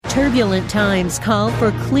Turbulent times call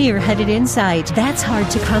for clear-headed insight. That's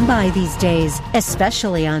hard to come by these days,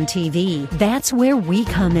 especially on TV. That's where we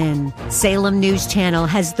come in. Salem News Channel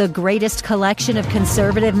has the greatest collection of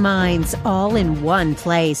conservative minds all in one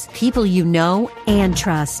place. People you know and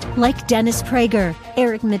trust, like Dennis Prager,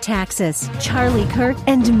 Eric Metaxas, Charlie Kirk,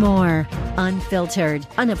 and more. Unfiltered,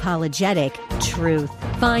 unapologetic truth.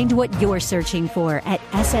 Find what you're searching for at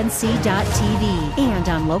snc.tv and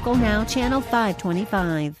on Local Now, Channel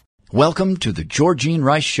 525. Welcome to the Georgene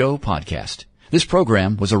Rice Show podcast. This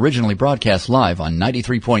program was originally broadcast live on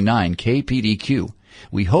 93.9 KPDQ.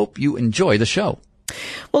 We hope you enjoy the show.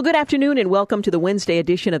 Well, good afternoon and welcome to the Wednesday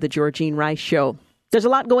edition of the Georgene Rice Show. There's a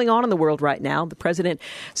lot going on in the world right now. The president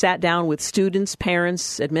sat down with students,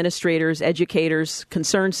 parents, administrators, educators,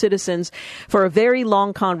 concerned citizens for a very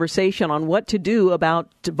long conversation on what to do about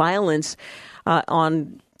violence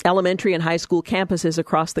on elementary and high school campuses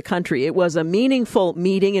across the country. It was a meaningful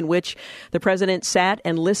meeting in which the president sat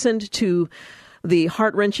and listened to the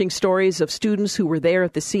heart-wrenching stories of students who were there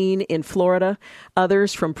at the scene in Florida,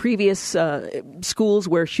 others from previous schools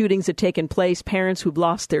where shootings had taken place, parents who've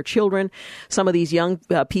lost their children, some of these young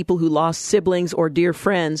people who lost siblings or dear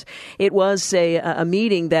friends. It was a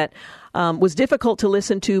meeting that was difficult to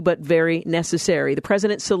listen to, but very necessary. The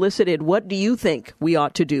president solicited, what do you think we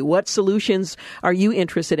ought to do? What solutions are you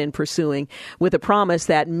interested in pursuing? With a promise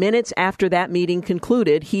that minutes after that meeting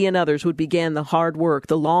concluded, he and others would begin the hard work,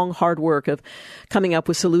 the long, hard work of coming up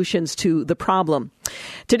with solutions to the problem.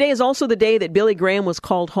 Today is also the day that Billy Graham was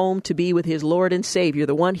called home to be with his Lord and Savior,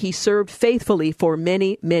 the one he served faithfully for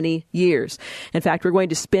many, many years. In fact, we're going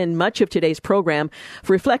to spend much of today's program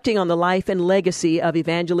reflecting on the life and legacy of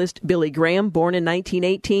evangelist Billy Graham, born in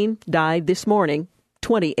 1918, died this morning,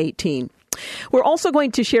 2018. We're also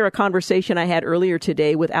going to share a conversation I had earlier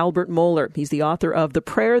today with Albert Mohler. He's the author of The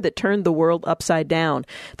Prayer That Turned the World Upside Down,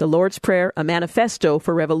 The Lord's Prayer, a Manifesto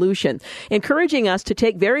for Revolution, encouraging us to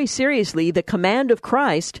take very seriously the command of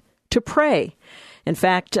Christ to pray. In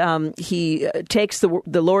fact, he takes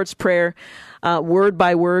the Lord's Prayer word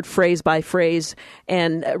by word, phrase by phrase,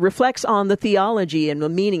 and reflects on the theology and the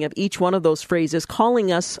meaning of each one of those phrases,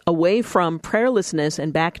 calling us away from prayerlessness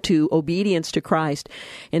and back to obedience to Christ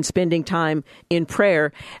and spending time in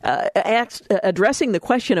prayer, addressing the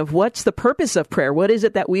question of what's the purpose of prayer? What is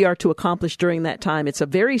it that we are to accomplish during that time? It's a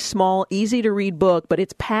very small, easy-to-read book, but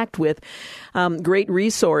it's packed with great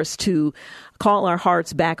resource to call our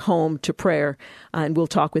hearts back home to prayer, and we'll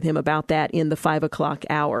talk with him about that in the 5 o'clock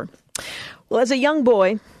hour. Well, as a young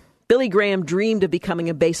boy, Billy Graham dreamed of becoming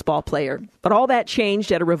a baseball player, but all that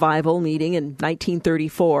changed at a revival meeting in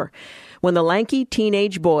 1934 when the lanky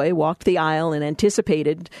teenage boy walked the aisle and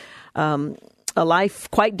anticipated a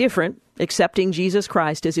life quite different, accepting Jesus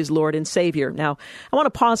Christ as his Lord and Savior. Now, I want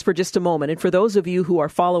to pause for just a moment, and for those of you who are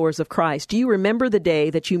followers of Christ, do you remember the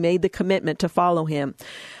day that you made the commitment to follow him?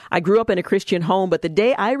 I grew up in a Christian home, but the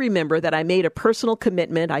day I remember that I made a personal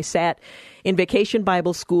commitment, I sat in Vacation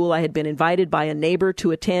Bible School. I had been invited by a neighbor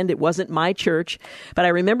to attend. It wasn't my church, but I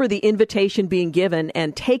remember the invitation being given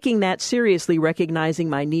and taking that seriously, recognizing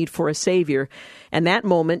my need for a Savior. And that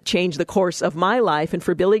moment changed the course of my life. And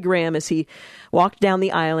for Billy Graham, as he walked down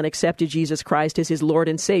the aisle and accepted Jesus Christ as his Lord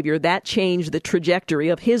and Savior, that changed the trajectory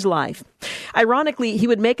of his life. Ironically, he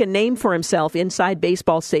would make a name for himself inside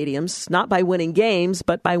baseball stadiums, not by winning games,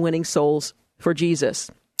 but by winning souls for Jesus.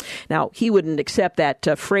 Now, he wouldn't accept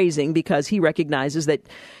that phrasing because he recognizes that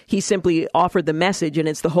he simply offered the message and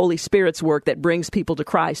it's the Holy Spirit's work that brings people to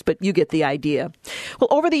Christ, but you get the idea. Well,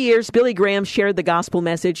 over the years, Billy Graham shared the gospel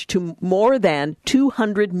message to more than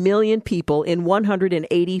 200 million people in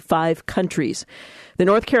 185 countries. The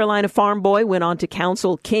North Carolina farm boy went on to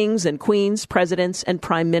counsel kings and queens, presidents, and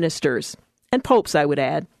prime ministers. And popes, I would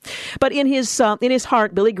add. But in his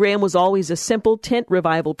heart, Billy Graham was always a simple tent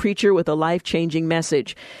revival preacher with a life-changing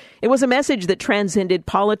message. It was a message that transcended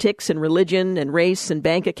politics and religion and race and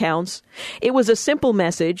bank accounts. It was a simple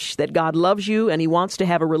message that God loves you and he wants to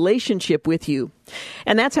have a relationship with you.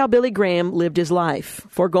 And that's how Billy Graham lived his life,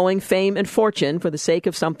 foregoing fame and fortune for the sake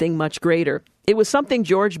of something much greater. It was something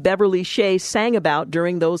George Beverly Shea sang about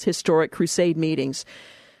during those historic crusade meetings.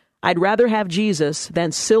 I'd rather have Jesus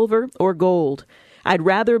than silver or gold. I'd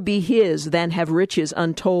rather be his than have riches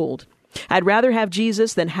untold. I'd rather have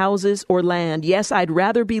Jesus than houses or land. Yes, I'd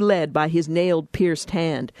rather be led by his nailed, pierced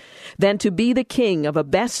hand than to be the king of a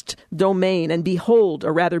best domain and behold,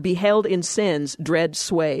 or rather be held in sin's dread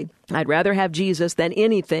sway. I'd rather have Jesus than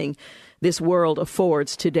anything this world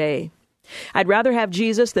affords today. I'd rather have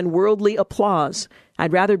Jesus than worldly applause.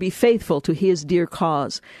 I'd rather be faithful to his dear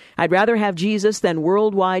cause. I'd rather have Jesus than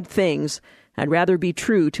worldwide things. I'd rather be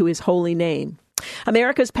true to his holy name.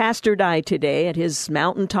 America's pastor died today at his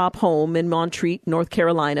mountaintop home in Montreat, North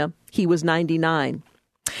Carolina. He was 99.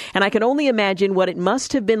 And I can only imagine what it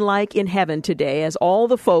must have been like in heaven today as all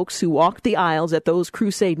the folks who walked the aisles at those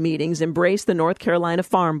crusade meetings embraced the North Carolina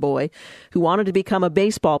farm boy who wanted to become a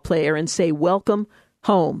baseball player and say, "Welcome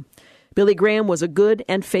home." Billy Graham was a good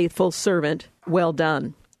and faithful servant. Well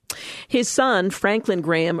done. His son, Franklin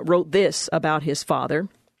Graham, wrote this about his father.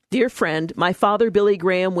 "Dear friend, my father, Billy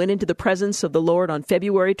Graham, went into the presence of the Lord on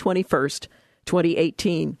February 21st,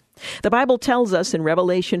 2018. The Bible tells us in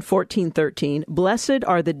Revelation 14:13, "Blessed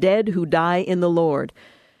are the dead who die in the Lord,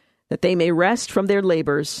 that they may rest from their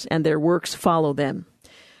labors and their works follow them."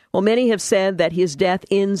 Well, many have said that his death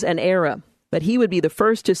ends an era, but he would be the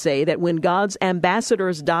first to say that when God's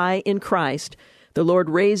ambassadors die in Christ, the Lord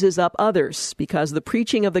raises up others because the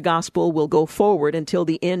preaching of the gospel will go forward until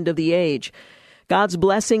the end of the age. God's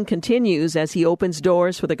blessing continues as he opens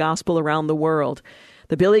doors for the gospel around the world.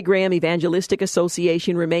 The Billy Graham Evangelistic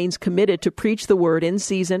Association remains committed to preach the word in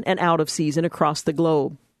season and out of season across the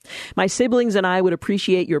globe. My siblings and I would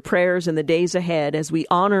appreciate your prayers in the days ahead as we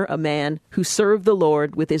honor a man who served the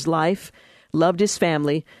Lord with his life, loved his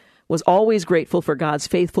family, was always grateful for God's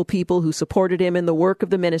faithful people who supported him in the work of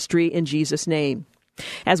the ministry in Jesus' name.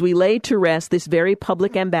 As we lay to rest this very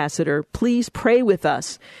public ambassador, please pray with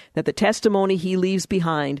us that the testimony he leaves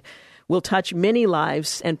behind will touch many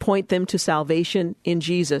lives and point them to salvation in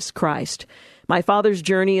Jesus Christ. My father's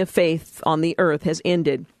journey of faith on the earth has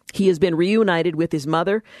ended. He has been reunited with his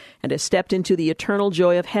mother and has stepped into the eternal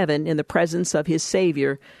joy of heaven in the presence of his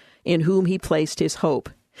Savior, in whom he placed his hope.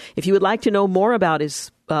 If you would like to know more about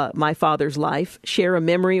my father's life, share a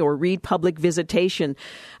memory, or read public visitation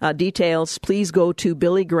details, please go to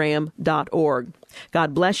billygraham.org.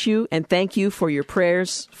 God bless you, and thank you for your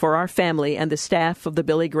prayers for our family and the staff of the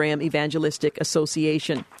Billy Graham Evangelistic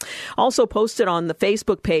Association. Also posted on the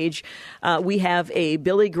Facebook page, we have a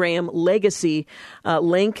Billy Graham Legacy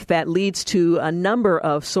link that leads to a number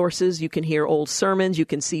of sources. You can hear old sermons, you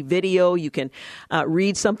can see video, you can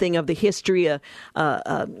read something of the history,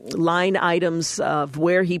 line items of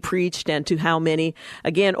where he preached and to how many.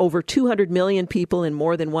 Again, over 200 million people in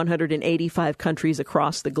more than 185 countries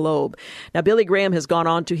across the globe. Now, Billy Graham has gone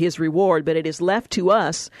on to his reward, but it is left to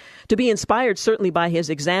us to be inspired certainly by his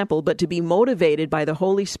example, but to be motivated by the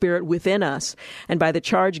Holy Spirit within us and by the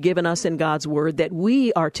charge given us in God's Word that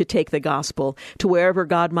we are to take the gospel to wherever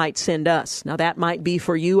God might send us. Now, that might be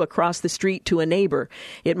for you across the street to a neighbor.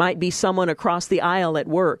 It might be someone across the aisle at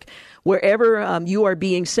work. Wherever you are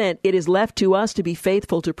being sent, it is left to us to be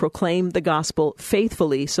faithful to proclaim the gospel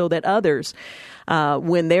faithfully so that others,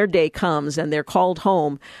 when their day comes and they're called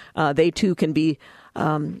home, they too can be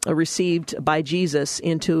received by Jesus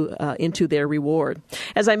into their reward.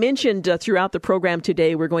 As I mentioned throughout the program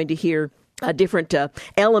today, we're going to hear different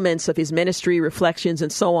elements of his ministry, reflections,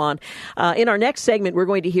 and so on. In our next segment, we're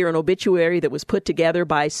going to hear an obituary that was put together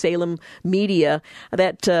by Salem Media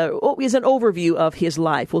that is an overview of his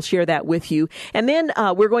life. We'll share that with you. And then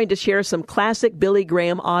we're going to share some classic Billy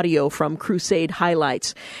Graham audio from Crusade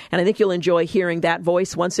Highlights. And I think you'll enjoy hearing that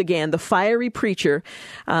voice once again, the fiery preacher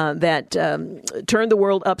that turned the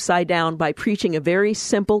world upside down by preaching a very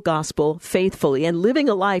simple gospel faithfully and living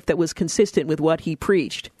a life that was consistent with what he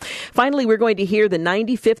preached. Finally, we're going to hear the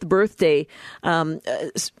 95th birthday,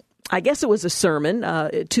 I guess it was a sermon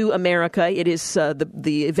to America. It is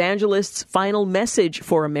the evangelist's final message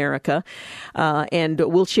for America, and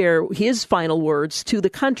we'll share his final words to the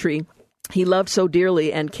country he loved so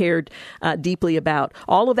dearly and cared deeply about.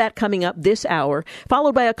 All of that coming up this hour,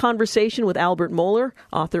 followed by a conversation with Albert Mohler,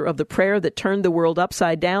 author of The Prayer That Turned the World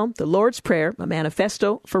Upside Down, The Lord's Prayer, a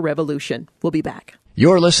Manifesto for Revolution. We'll be back.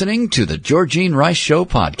 You're listening to the Georgene Rice Show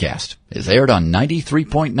podcast. It's aired on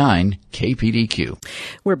 93.9 KPDQ.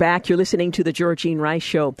 We're back. You're listening to the Georgene Rice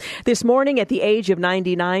Show. This morning, at the age of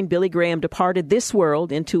 99, Billy Graham departed this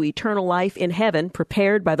world into eternal life in heaven,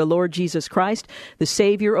 prepared by the Lord Jesus Christ, the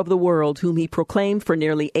Savior of the world, whom he proclaimed for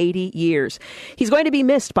nearly 80 years. He's going to be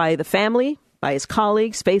missed by the family, by his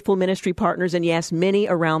colleagues, faithful ministry partners, and yes, many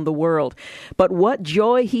around the world. But what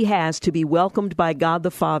joy he has to be welcomed by God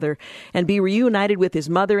the Father and be reunited with his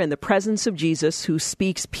mother in the presence of Jesus, who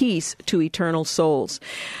speaks peace to eternal souls.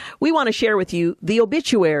 We want to share with you the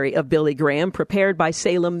obituary of Billy Graham, prepared by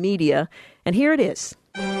Salem Media, and here it is.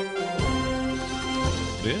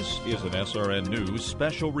 This is an SRN News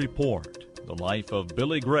special report. The life of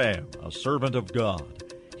Billy Graham, a servant of God.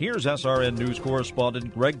 Here's SRN News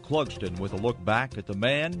correspondent Greg Clugston with a look back at the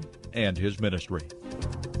man and his ministry.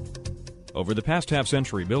 Over the past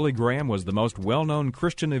half-century, Billy Graham was the most well-known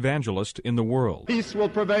Christian evangelist in the world. Peace will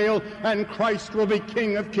prevail, and Christ will be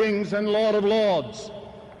King of kings and Lord of lords.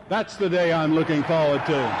 That's the day I'm looking forward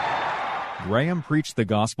to. Graham preached the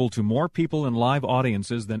gospel to more people in live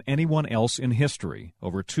audiences than anyone else in history.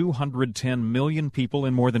 Over 210 million people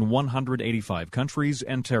in more than 185 countries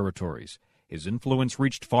and territories. His influence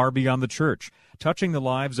reached far beyond the church, touching the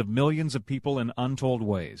lives of millions of people in untold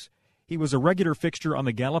ways. He was a regular fixture on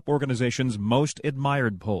the Gallup organization's Most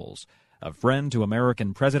Admired polls. A friend to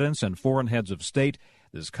American presidents and foreign heads of state,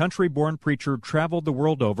 this country-born preacher traveled the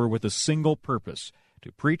world over with a single purpose: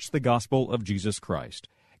 to preach the gospel of Jesus Christ.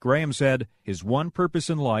 Graham said his one purpose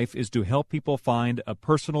in life is to help people find a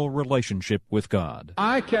personal relationship with God.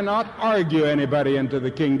 I cannot argue anybody into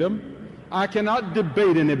the kingdom. I cannot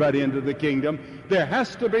debate anybody into the kingdom. There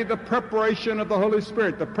has to be the preparation of the Holy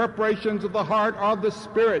Spirit. The preparations of the heart are the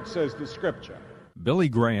Spirit, says the Scripture. Billy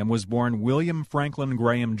Graham was born William Franklin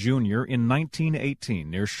Graham, Jr. in 1918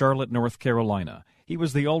 near Charlotte, North Carolina. He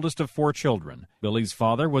was the oldest of 4 children. Billy's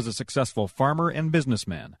father was a successful farmer and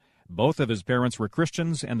businessman. Both of his parents were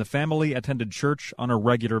Christians, and the family attended church on a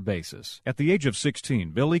regular basis. At the age of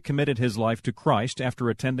 16, Billy committed his life to Christ after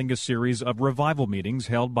attending a series of revival meetings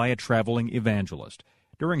held by a traveling evangelist.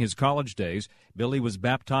 During his college days, Billy was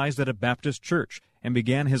baptized at a Baptist church and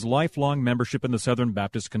began his lifelong membership in the Southern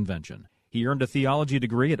Baptist Convention. He earned a theology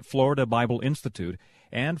degree at Florida Bible Institute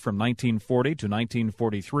and from 1940 to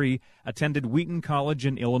 1943 attended Wheaton College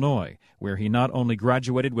in Illinois, where he not only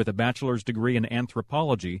graduated with a bachelor's degree in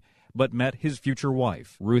anthropology, but met his future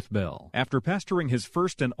wife, Ruth Bell. After pastoring his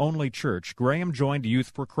first and only church, Graham joined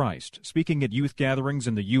Youth for Christ, speaking at youth gatherings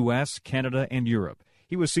in the U.S., Canada, and Europe.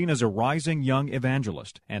 He was seen as a rising young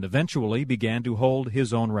evangelist and eventually began to hold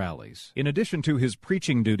his own rallies. In addition to his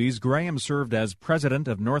preaching duties, Graham served as president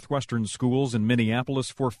of Northwestern Schools in Minneapolis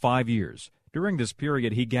for 5 years. During this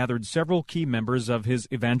period, he gathered several key members of his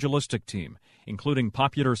evangelistic team, including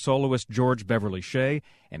popular soloist George Beverly Shea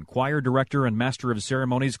and choir director and master of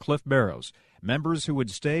ceremonies Cliff Barrows, members who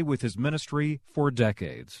would stay with his ministry for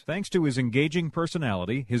decades. Thanks to his engaging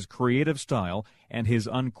personality, his creative style, and his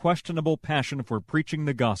unquestionable passion for preaching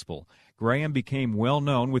the gospel, Graham became well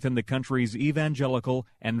known within the country's evangelical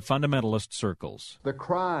and fundamentalist circles. The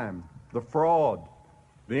crime, the fraud,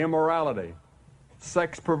 the immorality,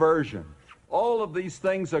 sex perversion, all of these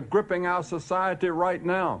things are gripping our society right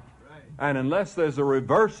now. And unless there's a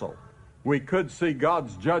reversal, we could see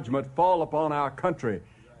God's judgment fall upon our country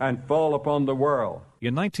and fall upon the world.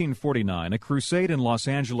 In 1949, a crusade in Los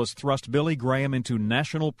Angeles thrust Billy Graham into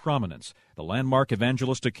national prominence. The landmark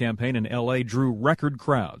evangelistic campaign in L.A. drew record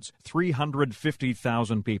crowds,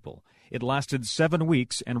 350,000 people. It lasted 7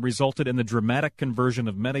 weeks and resulted in the dramatic conversion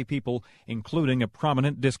of many people, including a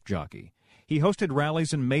prominent disc jockey. He hosted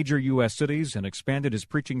rallies in major U.S. cities and expanded his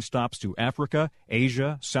preaching stops to Africa,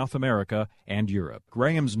 Asia, South America, and Europe.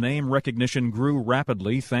 Graham's name recognition grew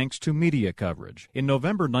rapidly thanks to media coverage. In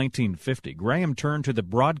November 1950, Graham turned to the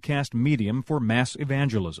broadcast medium for mass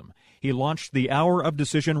evangelism. He launched the Hour of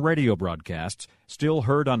Decision radio broadcasts, still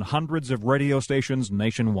heard on hundreds of radio stations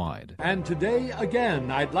nationwide. And today,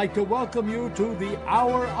 again, I'd like to welcome you to the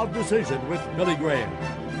Hour of Decision with Billy Graham.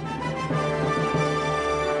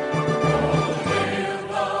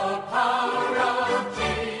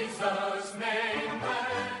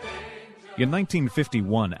 In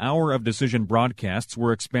 1951, Hour of Decision broadcasts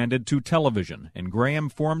were expanded to television, and Graham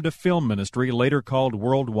formed a film ministry later called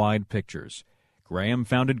Worldwide Pictures. Graham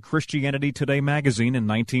founded Christianity Today magazine in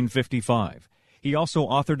 1955. He also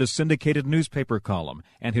authored a syndicated newspaper column,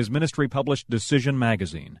 and his ministry published Decision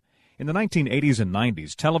magazine. In the 1980s and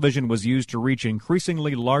 90s, television was used to reach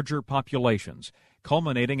increasingly larger populations,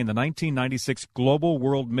 culminating in the 1996 Global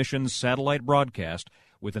World Mission satellite broadcast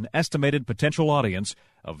with an estimated potential audience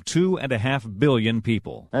of 2.5 billion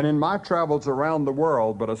people. And in my travels around the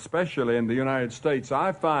world, but especially in the United States,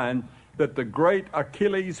 I find that the great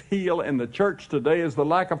Achilles heel in the church today is the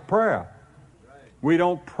lack of prayer. We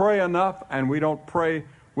don't pray enough, and we don't pray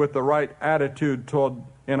with the right attitude toward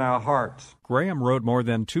in our hearts. Graham wrote more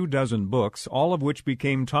than 24 books, all of which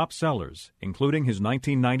became top sellers, including his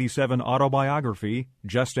 1997 autobiography,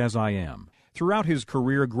 Just As I Am. Throughout his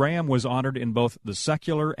career, Graham was honored in both the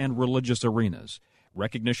secular and religious arenas.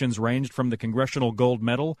 Recognitions ranged from the Congressional Gold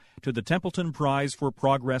Medal to the Templeton Prize for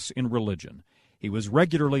Progress in Religion. He was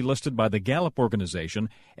regularly listed by the Gallup organization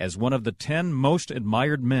as one of the 10 most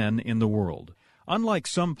admired men in the world. Unlike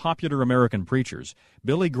some popular American preachers,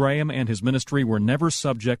 Billy Graham and his ministry were never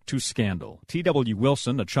subject to scandal. T.W.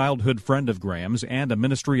 Wilson, a childhood friend of Graham's and a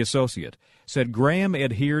ministry associate, said Graham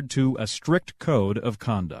adhered to a strict code of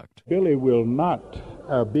conduct. Billy will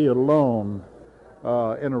not be alone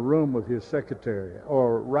in a room with his secretary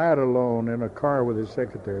or ride alone in a car with his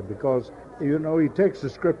secretary because, he takes the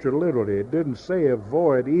scripture literally. It didn't say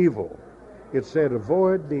avoid evil. It said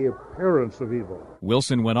avoid the appearance of evil.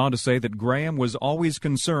 Wilson went on to say that Graham was always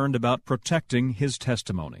concerned about protecting his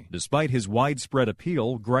testimony. Despite his widespread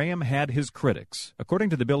appeal, Graham had his critics. According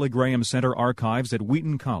to the Billy Graham Center archives at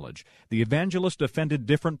Wheaton College, the evangelist offended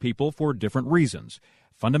different people for different reasons.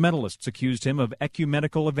 Fundamentalists accused him of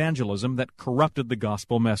ecumenical evangelism that corrupted the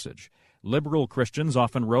gospel message. Liberal Christians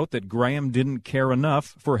often wrote that Graham didn't care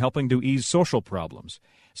enough for helping to ease social problems.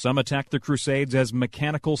 Some attacked the Crusades as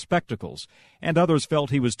mechanical spectacles, and others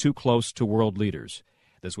felt he was too close to world leaders.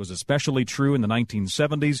 This was especially true in the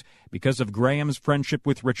 1970s because of Graham's friendship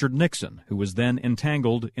with Richard Nixon, who was then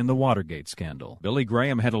entangled in the Watergate scandal. Billy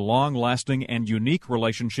Graham had a long-lasting and unique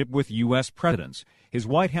relationship with U.S. presidents. His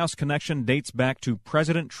White House connection dates back to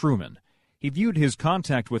President Truman. He viewed his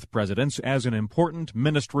contact with presidents as an important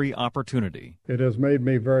ministry opportunity. It has made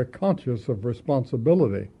me very conscious of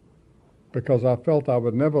responsibility because I felt I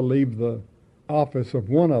would never leave the office of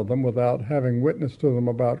one of them without having witnessed to them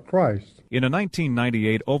about Christ. In a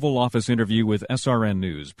 1998 Oval Office interview with SRN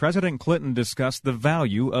News, President Clinton discussed the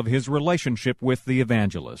value of his relationship with the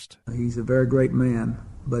evangelist. He's a very great man,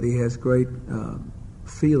 but he has great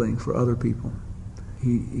feeling for other people.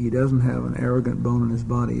 He doesn't have an arrogant bone in his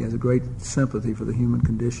body. He has a great sympathy for the human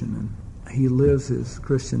condition, and he lives his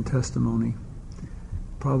Christian testimony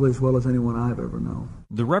probably as well as anyone I've ever known.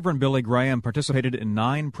 The Reverend Billy Graham participated in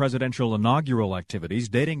 9 presidential inaugural activities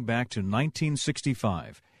dating back to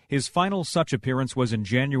 1965. His final such appearance was in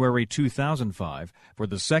January 2005 for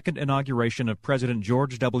the second inauguration of President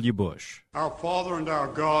George W. Bush. Our Father and our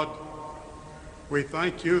God, we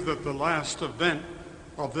thank you that the last event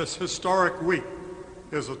of this historic week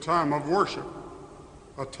is a time of worship,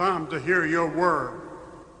 a time to hear your word,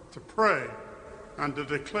 to pray, and to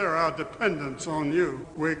declare our dependence on you.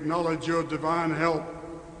 We acknowledge your divine help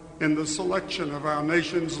in the selection of our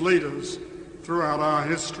nation's leaders throughout our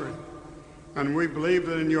history. And we believe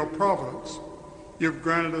that in your providence, you've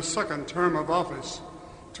granted a second term of office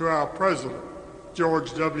to our president,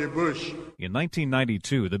 George W. Bush. In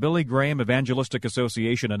 1992, the Billy Graham Evangelistic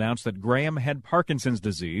Association announced that Graham had Parkinson's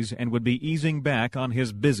disease and would be easing back on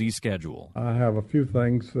his busy schedule. I have a few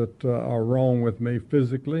things that are wrong with me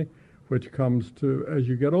physically, which comes to as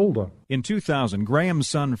you get older. In 2000, Graham's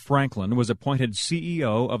son Franklin was appointed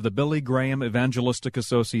CEO of the Billy Graham Evangelistic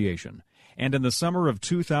Association. And in the summer of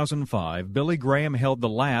 2005, Billy Graham held the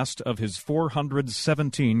last of his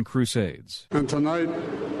 417 crusades. And tonight,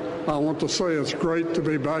 I want to say it's great to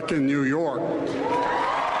be back in New York.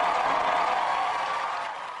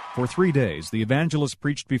 For 3 days, the evangelist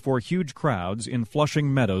preached before huge crowds in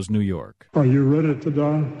Flushing Meadows, New York. Are you ready to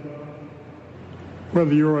die?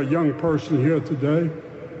 Whether you're a young person here today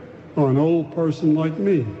or an old person like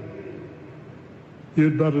me,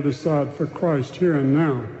 you'd better decide for Christ here and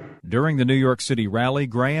now. During the New York City rally,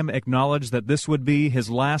 Graham acknowledged that this would be his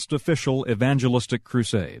last official evangelistic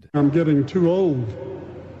crusade. I'm getting too old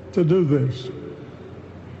to do this.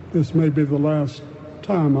 This may be the last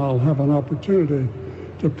time I'll have an opportunity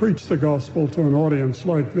to preach the gospel to an audience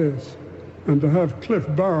like this, and to have Cliff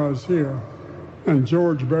Barrows here and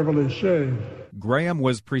George Beverly Shea. Graham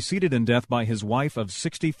was preceded in death by his wife of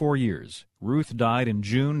 64 years. Ruth died in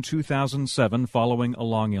June 2007 following a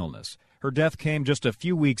long illness. Her death came just a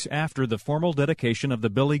few weeks after the formal dedication of the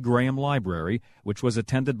Billy Graham Library, which was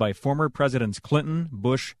attended by former Presidents Clinton,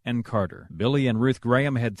 Bush, and Carter. Billy and Ruth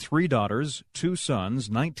Graham had 3 daughters, 2 sons,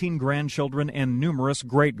 19 grandchildren, and numerous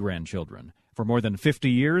great-grandchildren. For more than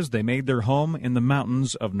 50 years, they made their home in the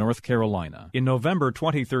mountains of North Carolina. In November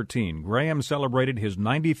 2013, Graham celebrated his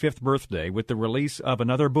 95th birthday with the release of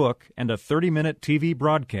another book and a 30-minute TV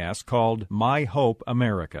broadcast called My Hope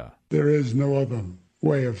America. There is no other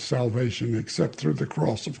way of salvation except through the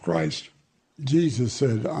cross of Christ. Jesus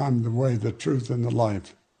said, I'm the way, the truth, and the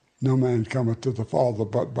life. No man cometh to the Father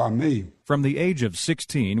but by me. From the age of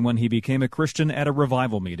 16, when he became a Christian at a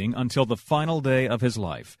revival meeting, until the final day of his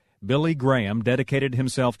life, Billy Graham dedicated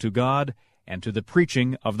himself to God and to the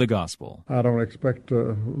preaching of the gospel. I don't expect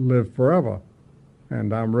to live forever,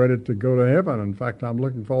 and I'm ready to go to heaven. In fact, I'm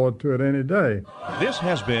looking forward to it any day. This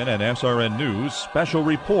has been an SRN News special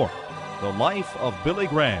report, The Life of Billy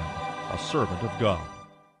Graham, a Servant of God.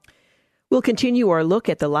 We'll continue our look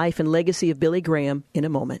at the life and legacy of Billy Graham in a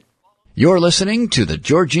moment. You're listening to the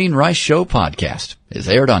Georgene Rice Show podcast. It's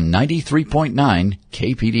aired on 93.9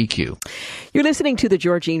 KPDQ. You're listening to the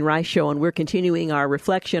Georgene Rice Show, and we're continuing our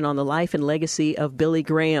reflection on the life and legacy of Billy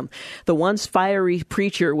Graham. The once fiery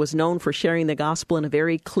preacher was known for sharing the gospel in a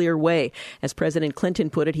very clear way. As President Clinton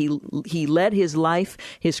put it, he led his life,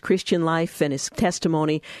 his Christian life, and his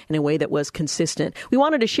testimony in a way that was consistent. We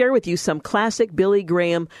wanted to share with you some classic Billy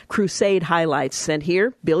Graham crusade highlights. And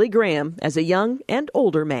here, Billy Graham as a young and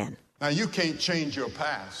older man. Now, you can't change your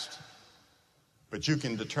past, but you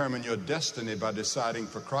can determine your destiny by deciding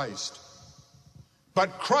for Christ.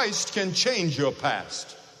 But Christ can change your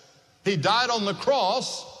past. He died on the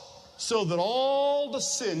cross so that all the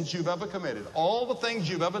sins you've ever committed, all the things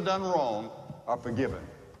you've ever done wrong are forgiven.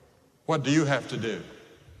 What do you have to do?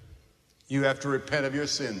 You have to repent of your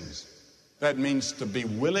sins. That means to be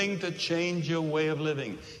willing to change your way of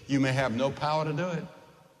living. You may have no power to do it.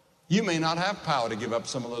 You may not have power to give up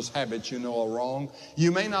some of those habits you know are wrong. You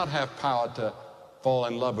may not have power to fall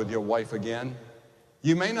in love with your wife again.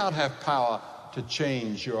 You may not have power to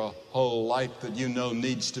change your whole life that you know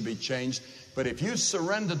needs to be changed. But if you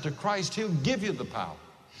surrender to Christ, He'll give you the power.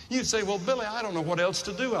 You say, well, Billy, I don't know what else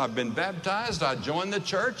to do. I've been baptized, I joined the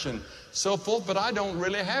church and so forth, but I don't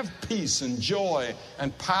really have peace and joy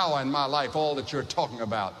and power in my life, all that you're talking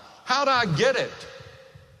about. How do I get it?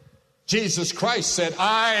 Jesus Christ said,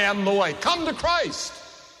 I am the way. Come to Christ.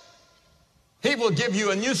 He will give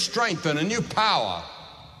you a new strength and a new power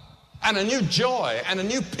and a new joy and a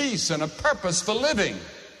new peace and a purpose for living.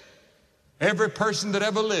 Every person that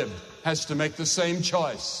ever lived has to make the same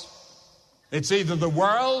choice. It's either the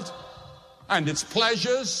world and its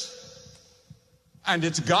pleasures and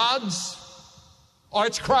its gods, or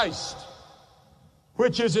it's Christ.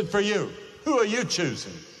 Which is it for you? Who are you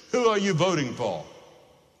choosing? Who are you voting for?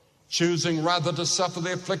 Choosing rather to suffer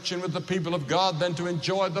the affliction with the people of God than to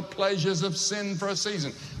enjoy the pleasures of sin for a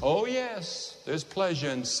season. Oh yes, there's pleasure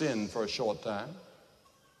in sin for a short time,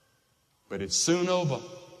 but it's soon over.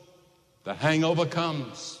 The hangover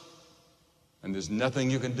comes, and there's nothing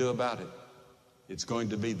you can do about it. It's going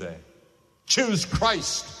to be there. Choose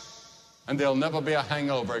Christ, and there'll never be a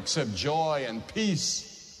hangover except joy and peace.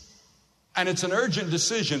 And it's an urgent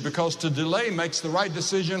decision, because to delay makes the right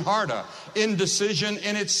decision harder. Indecision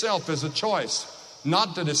in itself is a choice.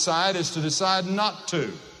 Not to decide is to decide not to.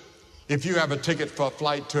 If you have a ticket for a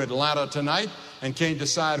flight to Atlanta tonight and can't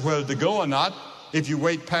decide whether to go or not, if you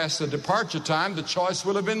wait past the departure time, the choice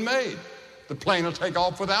will have been made. The plane will take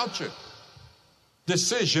off without you.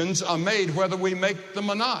 Decisions are made whether we make them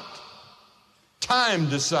or not. Time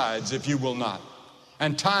decides if you will not.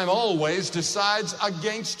 And time always decides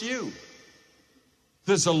against you.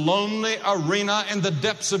 There's a lonely arena in the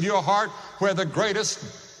depths of your heart where the greatest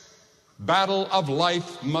battle of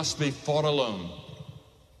life must be fought alone.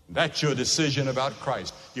 That's your decision about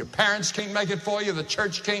Christ. Your parents can't make it for you. The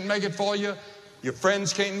church can't make it for you. Your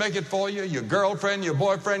friends can't make it for you. Your girlfriend, your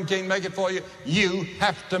boyfriend can't make it for you. You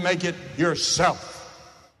have to make it yourself.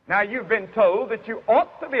 Now, you've been told that you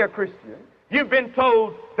ought to be a Christian. You've been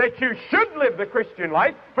told that you should live the Christian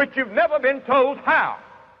life, but you've never been told how.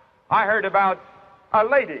 I heard about a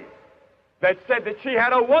lady that said that she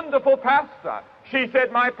had a wonderful pastor. She said,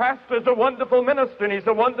 my pastor's a wonderful minister, and he's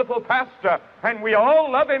a wonderful pastor, and we all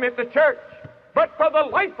love him at the church. But for the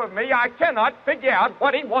life of me, I cannot figure out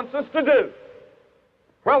what he wants us to do.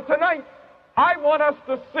 Well, tonight, I want us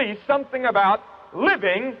to see something about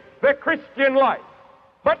living the Christian life.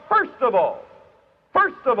 But first of all,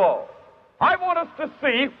 I want us to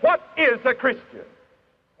see what is a Christian.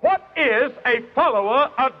 What is a follower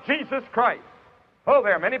of Jesus Christ? Oh,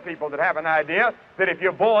 there are many people that have an idea that if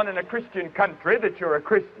you're born in a Christian country that you're a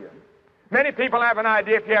Christian. Many people have an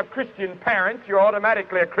idea if you have Christian parents, you're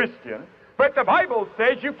automatically a Christian. But the Bible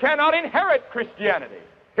says you cannot inherit Christianity.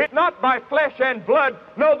 It's not by flesh and blood,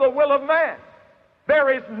 nor the will of man.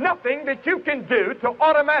 There is nothing that you can do to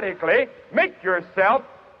automatically make yourself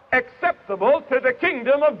acceptable to the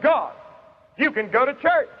kingdom of God. You can go to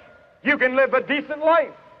church. You can live a decent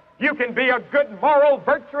life. You can be a good, moral,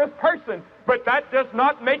 virtuous person, but that does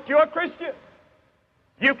not make you a Christian.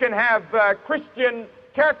 You can have Christian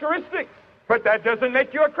characteristics, but that doesn't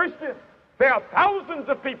make you a Christian. There are thousands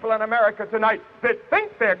of people in America tonight that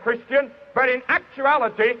think they're Christian, but in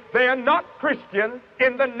actuality, they are not Christian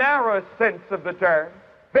in the narrow sense of the term.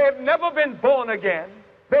 They've never been born again.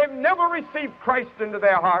 They've never received Christ into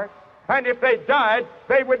their heart, and if they died,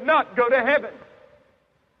 they would not go to heaven.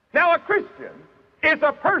 Now, a Christian is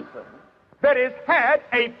a person that has had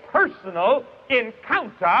a personal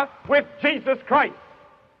encounter with Jesus Christ.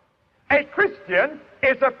 A Christian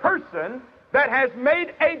is a person that has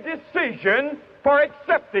made a decision for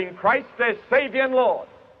accepting Christ as Savior and Lord.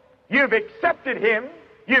 You've accepted Him.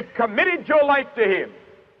 You've committed your life to Him.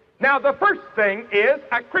 Now, the first thing is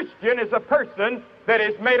a Christian is a person that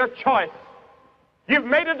has made a choice. You've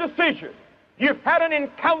made a decision. You've had an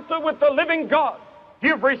encounter with the living God.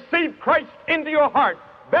 You've received Christ into your heart.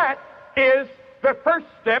 That is the first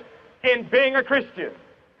step in being a Christian.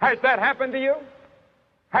 Has that happened to you?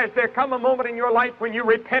 Has there come a moment in your life when you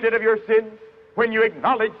repented of your sins? When you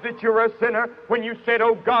acknowledged that you're a sinner? When you said,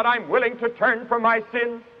 "Oh God, I'm willing to turn from my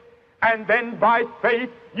sins"? And then by faith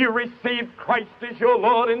you received Christ as your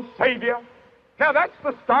Lord and Savior? Now that's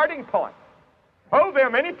the starting point. Oh, there are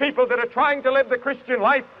many people that are trying to live the Christian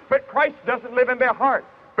life, but Christ doesn't live in their heart,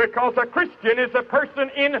 because a Christian is a person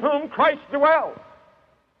in whom Christ dwells.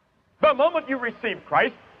 The moment you receive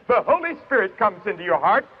Christ, the Holy Spirit comes into your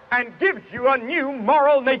heart and gives you a new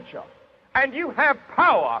moral nature. And you have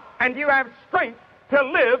power and you have strength to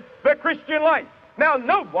live the Christian life. Now,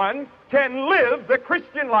 no one can live the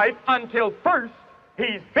Christian life until first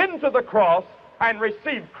he's been to the cross and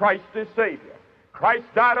received Christ as Savior. Christ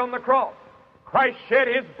died on the cross. Christ shed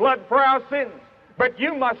His blood for our sins. But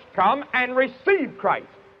you must come and receive Christ.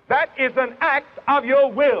 That is an act of your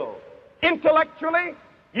will. Intellectually,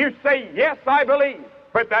 you say, "Yes, I believe,"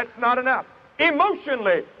 but that's not enough.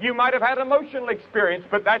 Emotionally, you might have had emotional experience,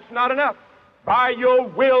 but that's not enough. By your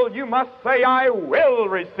will, you must say, "I will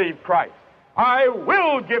receive Christ. I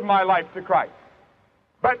will give my life to Christ."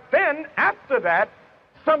 But then, after that,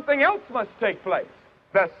 something else must take place.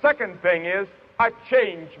 The second thing is, a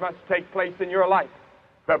change must take place in your life.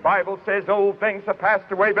 The Bible says, "Old things are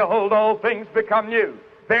passed away, behold, all things become new."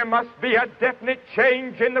 There must be a definite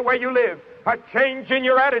change in the way you live, a change in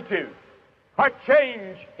your attitude, a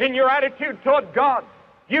change in your attitude toward God.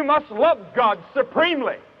 You must love God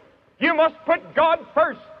supremely. You must put God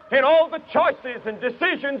first in all the choices and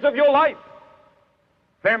decisions of your life.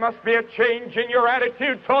 There must be a change in your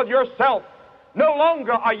attitude toward yourself. No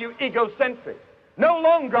longer are you egocentric. No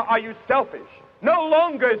longer are you selfish. No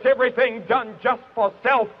longer is everything done just for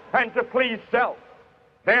self and to please self.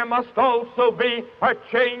 There must also be a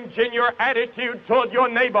change in your attitude toward your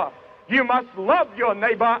neighbor. You must love your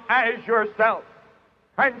neighbor as yourself.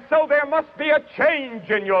 And so there must be a change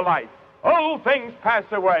in your life. Old things pass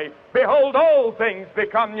away. Behold, all things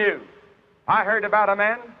become new. I heard about a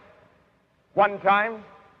man one time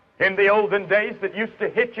in the olden days that used to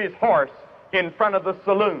hitch his horse in front of the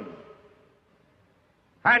saloon.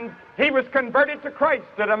 And he was converted to Christ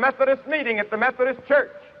at a Methodist meeting at the Methodist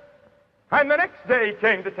church. And the next day he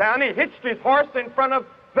came to town, he hitched his horse in front of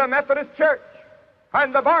the Methodist church.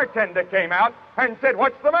 And the bartender came out and said,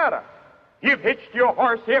 "What's the matter? You've hitched your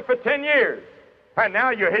horse here for 10 years, and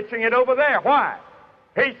now you're hitching it over there. Why?"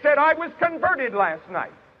 He said, "I was converted last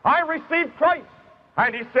night. I received Christ."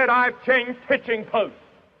 And he said, "I've changed hitching posts."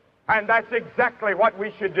 And that's exactly what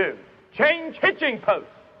we should do. Change hitching posts.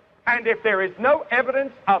 And if there is no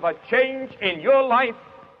evidence of a change in your life,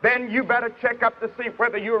 then you better check up to see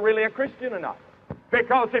whether you're really a Christian or not.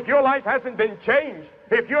 Because if your life hasn't been changed,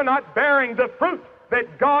 if you're not bearing the fruit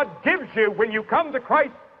that God gives you when you come to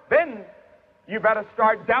Christ, then you better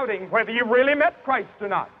start doubting whether you really met Christ or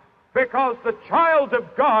not. Because the child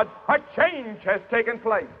of God, a change has taken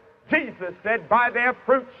place. Jesus said, "By their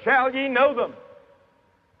fruit shall ye know them."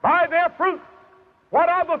 By their fruit. What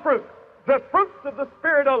are the fruits? The fruits of the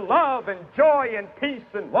Spirit are love and joy and peace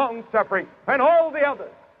and long-suffering and all the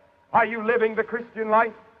others. Are you living the Christian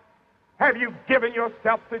life? Have you given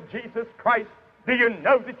yourself to Jesus Christ? Do you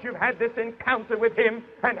know that you've had this encounter with Him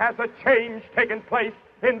and has a change taken place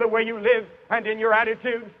in the way you live and in your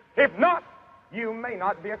attitudes? If not, you may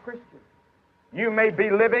not be a Christian. You may be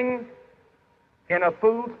living in a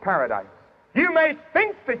fool's paradise. You may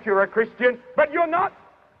think that you're a Christian, but you're not.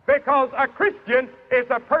 Because a Christian is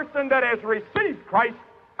a person that has received Christ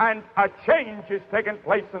and a change has taken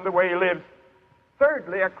place in the way he lives.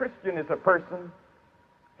 Thirdly, a Christian is a person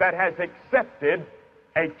that has accepted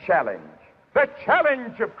a challenge. The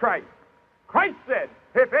challenge of Christ. Christ said,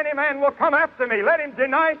 "If any man will come after me, let him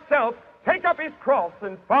deny self, take up his cross,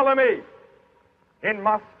 and follow me." In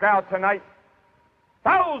Moscow tonight,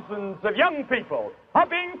 thousands of young people are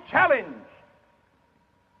being challenged.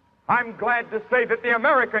 I'm glad to say that the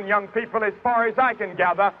American young people, as far as I can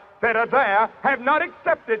gather, that are there, have not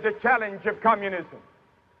accepted the challenge of communism.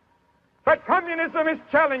 But communism is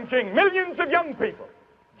challenging millions of young people.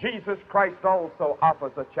 Jesus Christ also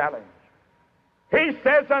offers a challenge. He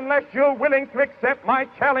says, "Unless you're willing to accept my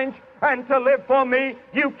challenge and to live for me,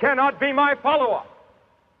 you cannot be my follower."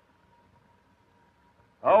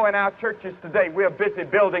 Oh, in our churches today, we're busy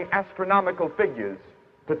building astronomical figures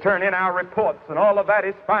to turn in our reports, and all of that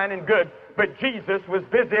is fine and good, but Jesus was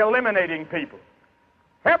busy eliminating people.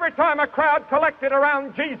 Every time a crowd collected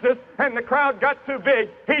around Jesus and the crowd got too big,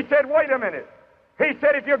 he said, wait a minute. He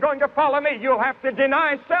said, if you're going to follow me, you'll have to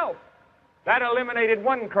deny self. That eliminated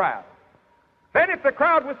one crowd. Then if the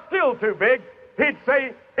crowd was still too big, he'd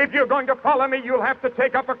say, if you're going to follow me, you'll have to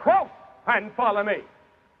take up a cross and follow me.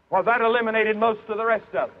 Well, that eliminated most of the rest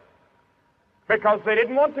of them, because they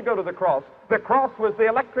didn't want to go to the cross. The cross was the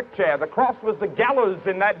electric chair. The cross was the gallows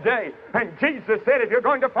in that day. And Jesus said, if you're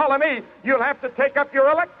going to follow me, you'll have to take up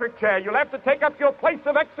your electric chair. You'll have to take up your place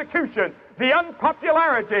of execution, the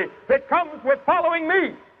unpopularity that comes with following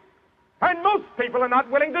me. And most people are not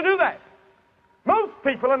willing to do that. Most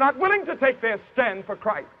people are not willing to take their stand for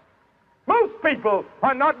Christ. Most people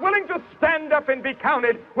are not willing to stand up and be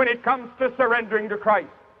counted when it comes to surrendering to Christ.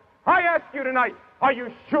 I ask you tonight, are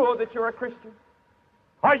you sure that you're a Christian?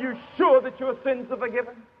 Are you sure that your sins are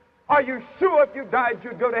forgiven? Are you sure if you died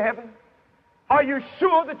you'd go to heaven? Are you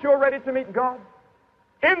sure that you're ready to meet God?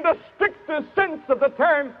 In the strictest sense of the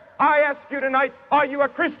term, I ask you tonight, are you a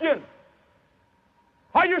Christian?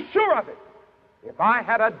 Are you sure of it? If I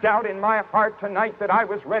had a doubt in my heart tonight that I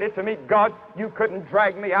was ready to meet God, you couldn't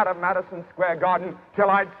drag me out of Madison Square Garden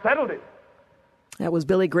till I'd settled it. That was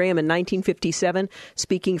Billy Graham in 1957,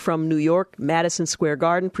 speaking from New York, Madison Square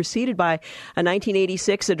Garden, preceded by a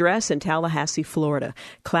 1986 address in Tallahassee, Florida.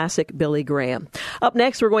 Classic Billy Graham. Up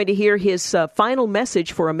next, we're going to hear his final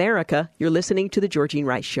message for America. You're listening to The Georgene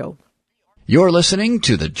Rice Show. You're listening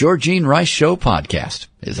to The Georgene Rice Show podcast.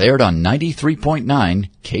 It's aired on 93.9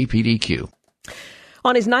 KPDQ.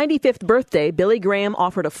 On his 95th birthday, Billy Graham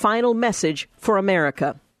offered a final message for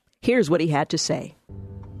America. Here's what he had to say.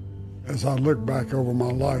 As I look back over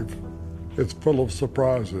my life, it's full of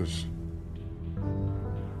surprises.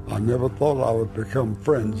 I never thought I would become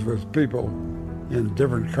friends with people in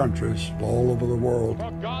different countries all over the world.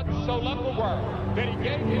 For God so loved the world that he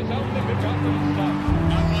gave his only begotten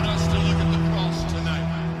Son. I want us to look at the cross tonight.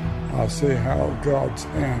 I see how God's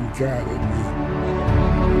hand guided me.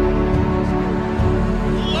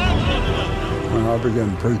 When I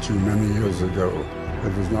began preaching many years ago,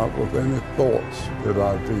 it was not with any thoughts that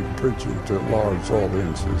I'd be preaching to large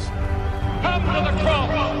audiences. Come to the cross.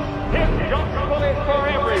 His gospel is for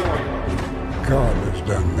everyone. God has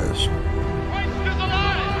done this. Christ is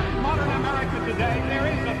alive. In modern America today, there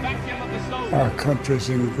is a vacuum of the soul. Our country's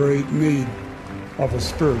in great need of a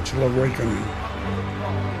spiritual awakening.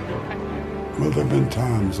 Well, there have been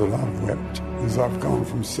times that I've wept as I've gone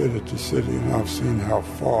from city to city, and I've seen how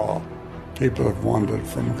far people have wandered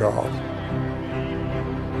from God.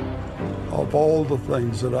 Of all the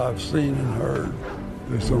things that I've seen and heard,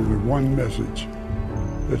 there's only one message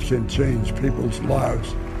that can change people's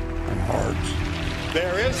lives and hearts.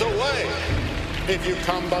 There is a way if you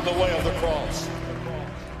come by the way of the cross.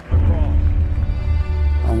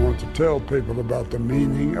 I want to tell people about the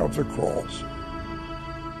meaning of the cross.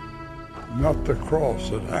 Not the cross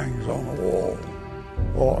that hangs on a wall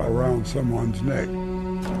or around someone's neck.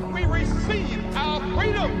 We receive our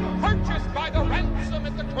freedom purchased by the ransom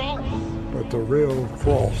at the cross. But the real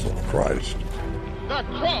cross of Christ. The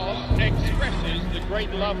cross expresses the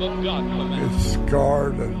great love of God for man. It's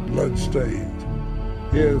scarred and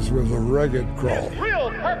blood-stained. His was a rugged cross. His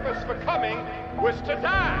real purpose for coming was to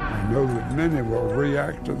die. I know that many will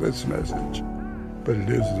react to this message, but it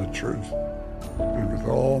is the truth. And with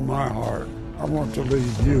all my heart, I want to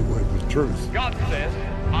leave you with the truth. God says,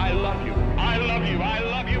 I love you. I love you. I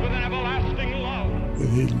love you with an everlasting love. That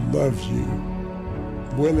he loves you,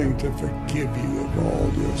 willing to forgive you of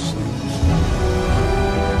all your sins.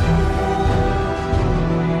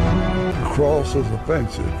 The cross is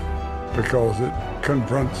offensive because it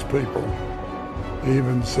confronts people.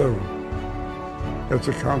 Even so, it's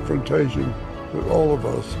a confrontation that all of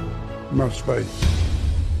us must face.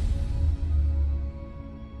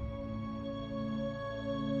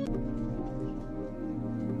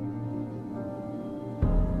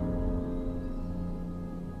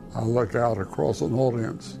 I look out across an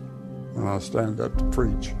audience when I stand up to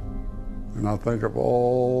preach, and I think of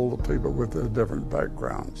all the people with their different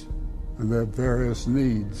backgrounds and their various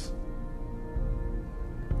needs.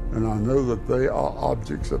 And I know that they are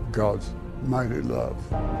objects of God's mighty love.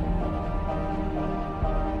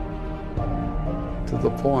 To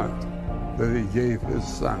the point that he gave his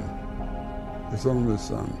son, his only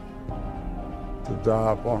son, to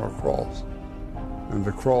die upon a cross. And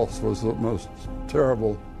the cross was the most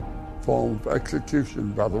terrible form of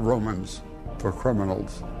execution by the Romans for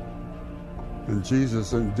criminals. And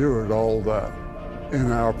Jesus endured all that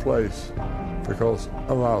in our place because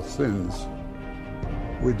of our sins.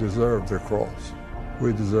 We deserve the cross.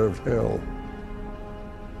 We deserve hell.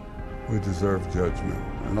 We deserve judgment,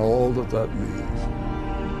 and all that means.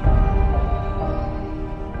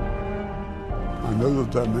 I know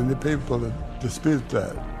that there are many people that dispute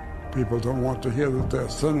that. People don't want to hear that they're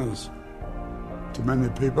sinners. To many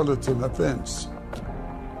people, it's an offense.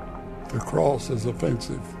 The cross is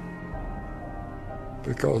offensive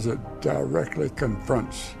because it directly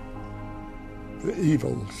confronts the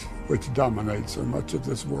evils which dominate so much of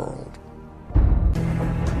this world.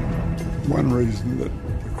 One reason that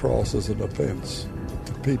the cross is an offense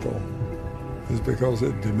to people is because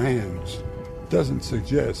it demands, doesn't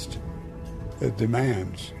suggest, it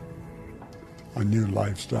demands a new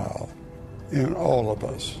lifestyle in all of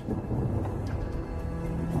us.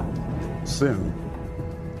 Sin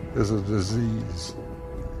is a disease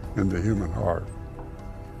in the human heart.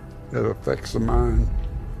 It affects the mind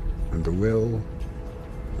and the will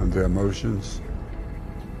and the emotions.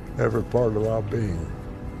 Every part of our being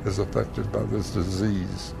is affected by this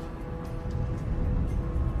disease.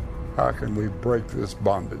 How can we break this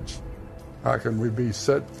bondage? How can we be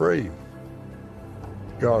set free?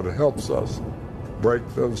 God helps us break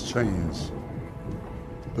those chains.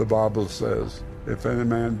 The Bible says, if any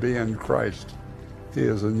man be in Christ, he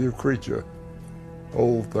is a new creature.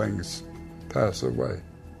 Old things pass away.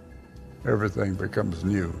 Everything becomes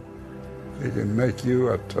new. He can make you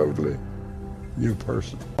a totally new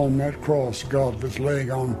person. On that cross, God was laying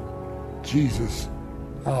on Jesus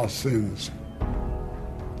our sins.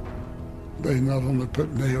 They not only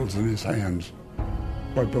put nails in his hands,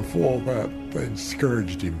 but before that, they'd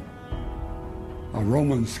scourged him. A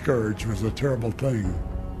Roman scourge was a terrible thing.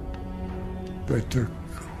 They took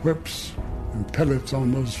whips and pellets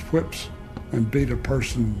on those whips and beat a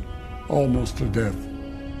person almost to death.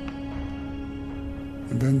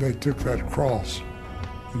 And then they took that cross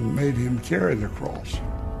and made him carry the cross,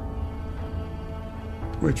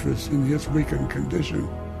 which was, in his weakened condition,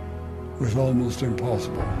 was almost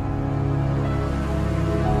impossible.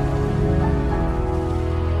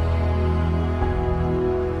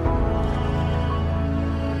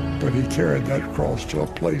 But he carried that cross to a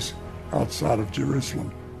place outside of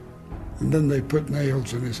Jerusalem. And then they put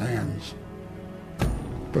nails in his hands.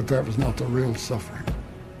 But that was not the real suffering.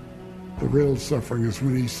 The real suffering is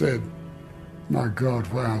when he said, "My God,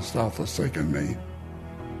 why hast thou forsaken me?"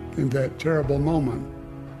 In that terrible moment,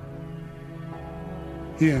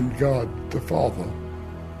 he and God, the Father,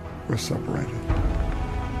 were separated.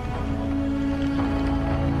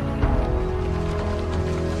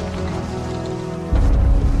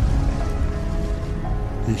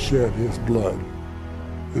 He shed his blood,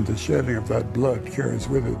 and the shedding of that blood carries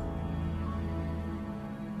with it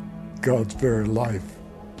God's very life.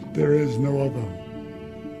 There is no other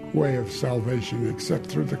way of salvation except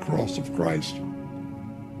through the cross of Christ.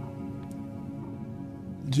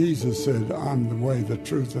 Jesus said, "I'm the way, the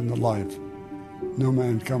truth, and the life. No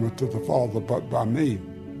man cometh to the Father but by me."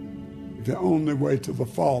 The only way to the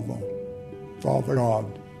Father, Father God,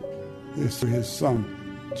 is through his Son,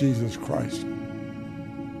 Jesus Christ.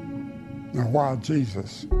 Now, why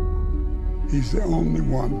Jesus? He's the only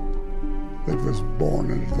one that was born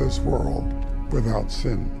into this world without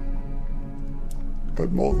sin.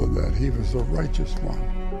 But more than that, he was the righteous one.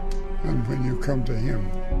 And when you come to him,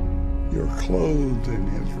 you're clothed in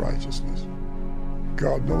his righteousness.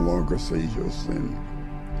 God no longer sees your sin.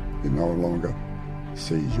 He no longer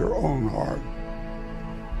sees your own heart.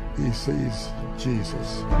 He sees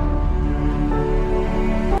Jesus.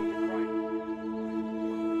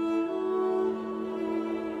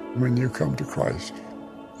 When you come to Christ,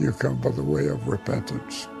 you come by the way of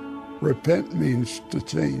repentance. Repent means to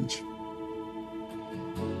change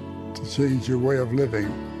your way of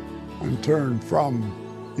living and turn from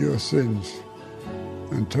your sins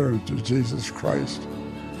and turn to Jesus Christ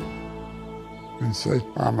and say,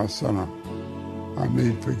 "I'm a sinner. I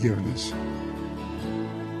need forgiveness.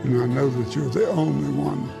 And I know that you're the only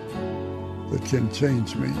one that can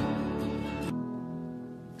change me."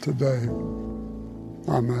 Today,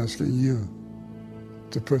 I'm asking you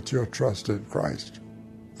to put your trust in Christ.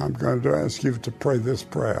 I'm going to ask you to pray this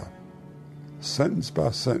prayer, sentence by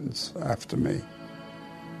sentence, after me.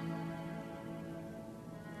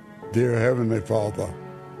 Dear Heavenly Father,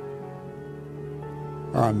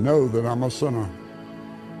 I know that I'm a sinner,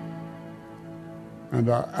 and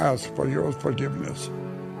I ask for your forgiveness.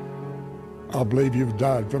 I believe you've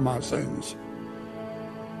died for my sins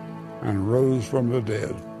and rose from the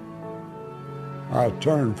dead. I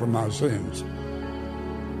turn from my sins.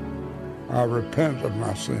 I repent of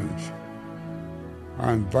my sins.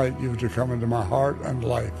 I invite you to come into my heart and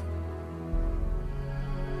life.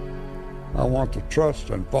 I want to trust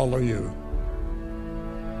and follow you.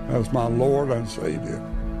 as my Lord and Savior.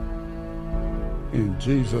 In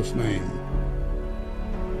Jesus' name,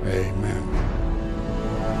 amen.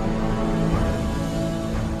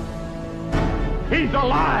 He's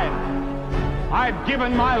alive. I've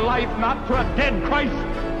given my life not to a dead Christ,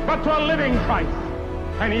 but to a living Christ.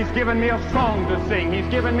 And he's given me a song to sing. He's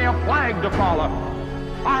given me a flag to follow.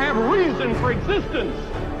 I have reason for existence.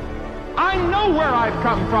 I know where I've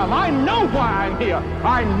come from. I know why I'm here.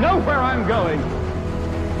 I know where I'm going.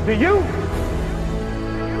 Do you?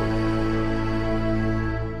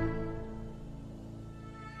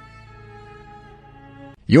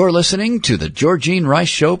 You're listening to the Georgene Rice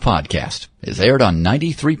Show podcast. It's aired on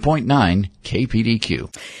 93.9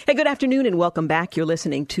 KPDQ. Hey, good afternoon and welcome back. You're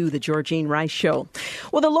listening to the Georgene Rice Show.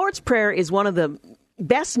 Well, the Lord's Prayer is one of the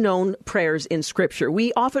best known prayers in Scripture.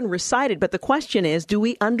 We often recite it, but the question is, do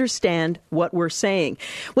we understand what we're saying?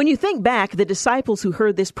 When you think back, the disciples who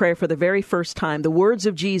heard this prayer for the very first time, the words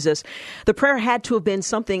of Jesus, the prayer had to have been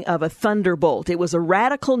something of a thunderbolt. It was a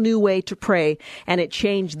radical new way to pray, and it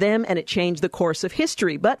changed them and it changed the course of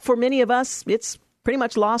history. But for many of us, it's pretty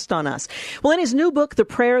much lost on us. Well, in his new book, The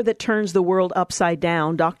Prayer That Turns the World Upside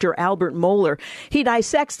Down, Dr. Albert Mohler, he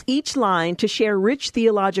dissects each line to share rich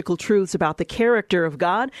theological truths about the character of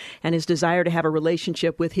God and his desire to have a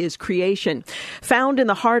relationship with his creation. Found in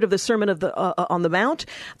the heart of the Sermon on the Mount,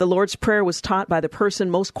 the Lord's Prayer was taught by the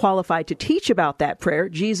person most qualified to teach about that prayer,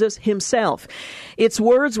 Jesus himself. Its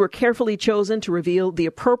words were carefully chosen to reveal the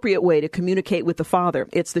appropriate way to communicate with the Father.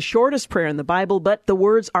 It's the shortest prayer in the Bible, but the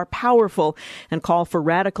words are powerful and call for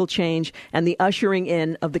radical change and the ushering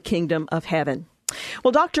in of the kingdom of heaven.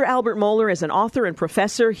 Well, Dr. Albert Mohler is an author and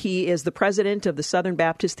professor. He is the president of the Southern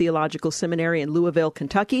Baptist Theological Seminary in Louisville,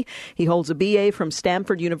 Kentucky. He holds a BA from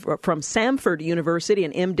Samford University,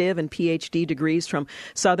 an MDiv and PhD degrees from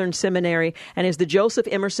Southern Seminary, and is the Joseph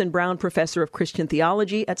Emerson Brown Professor of Christian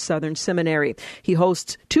Theology at Southern Seminary. He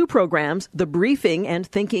hosts two programs, The Briefing and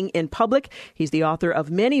Thinking in Public. He's the author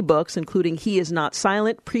of many books, including He Is Not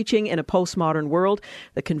Silent, Preaching in a Postmodern World,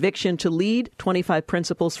 The Conviction to Lead, 25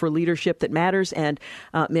 Principles for Leadership That Matters, and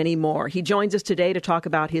many more. He joins us today to talk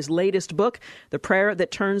about his latest book, The Prayer That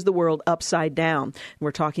Turns the World Upside Down.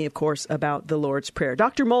 We're talking, of course, about the Lord's Prayer.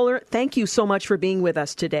 Dr. Mohler, thank you so much for being with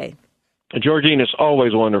us today. Georgene, it's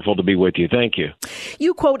always wonderful to be with you. Thank you.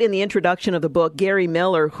 You quote in the introduction of the book Gary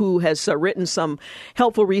Miller, who has written some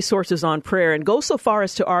helpful resources on prayer, and go so far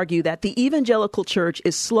as to argue that the evangelical church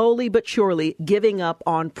is slowly but surely giving up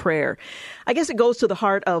on prayer. I guess it goes to the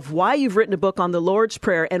heart of why you've written a book on the Lord's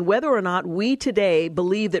Prayer and whether or not we today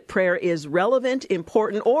believe that prayer is relevant,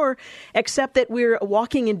 important, or accept that we're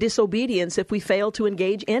walking in disobedience if we fail to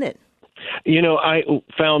engage in it. You know, I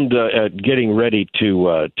found getting ready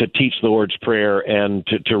to teach the Lord's Prayer and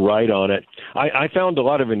to write on it, I found a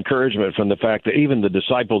lot of encouragement from the fact that even the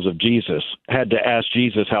disciples of Jesus had to ask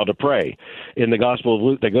Jesus how to pray. In the Gospel of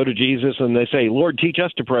Luke, they go to Jesus and they say, Lord, teach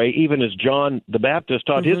us to pray, even as John the Baptist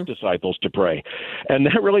taught his disciples to pray. And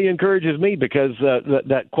that really encourages me because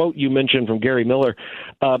that quote you mentioned from Gary Miller,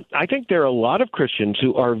 I think there are a lot of Christians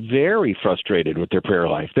who are very frustrated with their prayer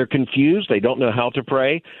life. They're confused. They don't know how to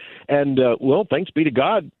pray. And, well, thanks be to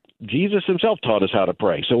God, Jesus himself taught us how to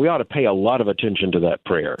pray. So we ought to pay a lot of attention to that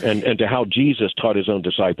prayer and to how Jesus taught his own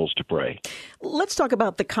disciples to pray. Let's talk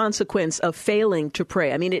about the consequence of failing to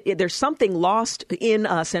pray. I mean, there's something lost in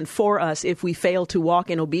us and for us if we fail to walk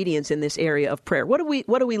in obedience in this area of prayer. What do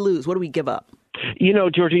we lose? What do we give up? You know,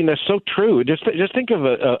 Georgene, that's so true. Just think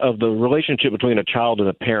of the relationship between a child and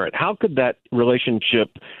a parent. How could that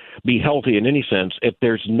relationship be healthy in any sense if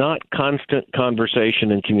there's not constant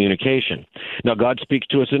conversation and communication? Now, God speaks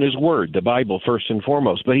to us in his word, the Bible, first and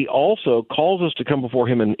foremost, but he also calls us to come before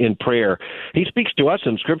him in prayer. He speaks to us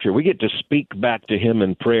in Scripture. We get to speak back to him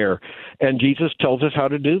in prayer, and Jesus tells us how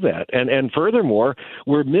to do that. And furthermore,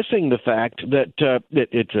 we're missing the fact that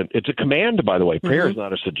it's a command, by the way. Prayer is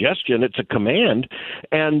not a suggestion. It's a command,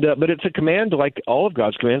 but it's a command like all of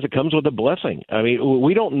God's commands. It comes with a blessing. I mean,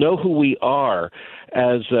 we don't know who we are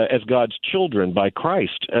as God's children by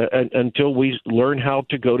Christ until we learn how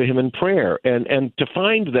to go to him in prayer and to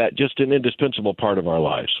find that just an indispensable part of our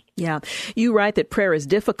lives. Yeah. You write that prayer is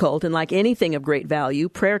difficult, and like anything of great value,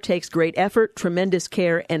 prayer takes great effort, tremendous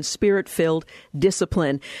care, and spirit-filled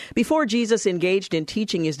discipline. Before Jesus engaged in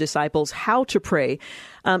teaching his disciples how to pray,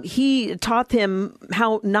 he taught them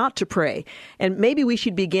how not to pray. And maybe we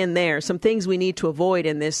should begin there. Some things we need to avoid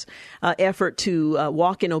in this effort to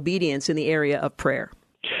walk in obedience in the area of prayer.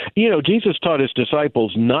 Jesus taught his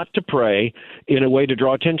disciples not to pray in a way to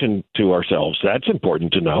draw attention to ourselves. That's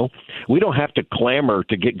important to know. We don't have to clamor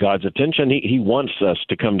to get God's attention. He wants us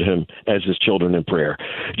to come to him as his children in prayer.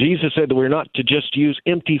 Jesus said that we're not to just use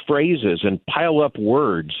empty phrases and pile up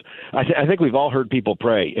words. I think we've all heard people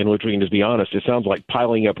pray in which we can just be honest. It sounds like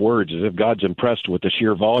piling up words as if God's impressed with the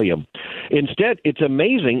sheer volume. Instead, it's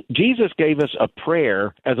amazing. Jesus gave us a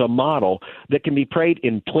prayer as a model that can be prayed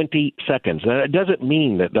in 20 seconds. Now, it doesn't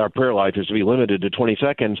mean that our prayer life is to be limited to 20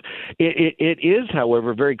 seconds. It is,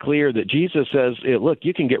 however, very clear that Jesus says, look,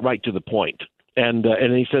 you can get right to the point. And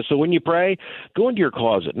he says, so when you pray, go into your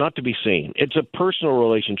closet, not to be seen. It's a personal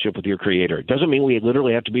relationship with your Creator. It doesn't mean we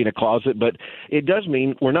literally have to be in a closet, but it does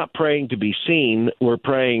mean we're not praying to be seen. We're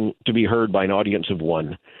praying to be heard by an audience of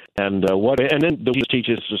one. And then Jesus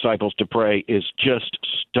teaches disciples to pray is just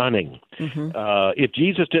stunning. Mm-hmm. If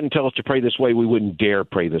Jesus didn't tell us to pray this way, we wouldn't dare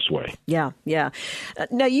pray this way. Yeah.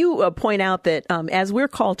 Now, you point out that as we're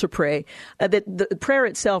called to pray, that the prayer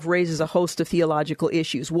itself raises a host of theological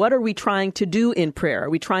issues. What are we trying to do in prayer? Are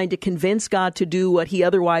we trying to convince God to do what he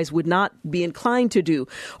otherwise would not be inclined to do?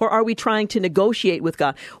 Or are we trying to negotiate with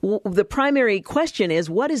God? The primary question is,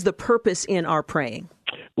 what is the purpose in our praying?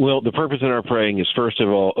 Well, the purpose in our praying is, first of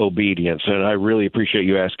all, obedience, and I really appreciate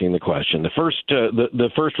you asking the question. The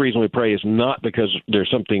first reason we pray is not because there's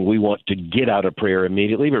something we want to get out of prayer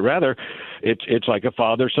immediately, but rather it's like a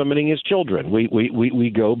father summoning his children.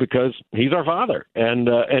 We go because he's our father, and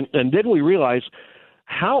then we realize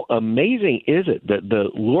how amazing is it that the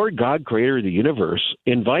Lord God, creator of the universe,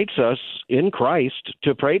 invites us in Christ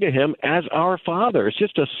to pray to him as our Father. It's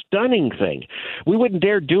just a stunning thing. We wouldn't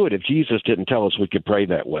dare do it if Jesus didn't tell us we could pray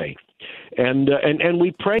that way. And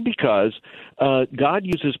we pray because God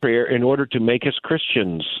uses prayer in order to make us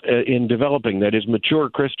Christians in developing, that is, mature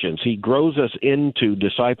Christians. He grows us into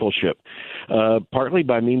discipleship, partly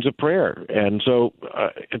by means of prayer. And so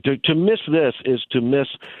to miss this is to miss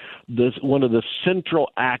one of the central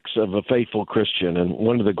acts of a faithful Christian, and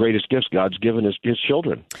one of the greatest gifts God's given his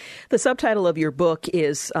children. The subtitle of your book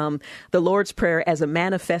is The Lord's Prayer as a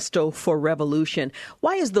Manifesto for Revolution.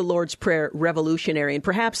 Why is the Lord's Prayer revolutionary? And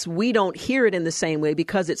perhaps we don't hear it in the same way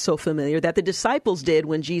because it's so familiar that the disciples did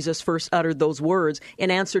when Jesus first uttered those words in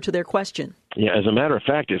answer to their question. Yeah, as a matter of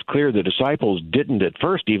fact, it's clear the disciples didn't at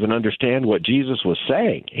first even understand what Jesus was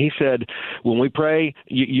saying. He said, when we pray,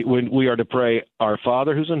 when we are to pray, our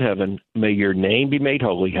Father who's in heaven, may your name be made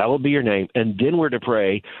holy, hallowed be your name. And then we're to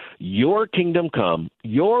pray, your kingdom come,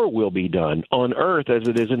 your will be done on earth as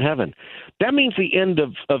it is in heaven. That means the end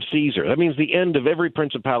of Caesar. That means the end of every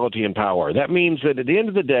principality and power. That means that at the end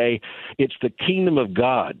of the day, it's the kingdom of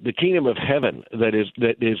God, the kingdom of heaven that is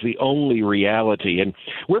the only reality. And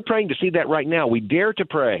we're praying to see that right now. We dare to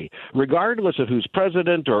pray, regardless of who's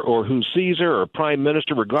president or who's Caesar or prime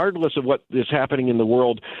minister, regardless of what is happening in the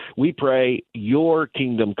world, we pray, your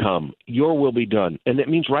kingdom come, your will be done. And that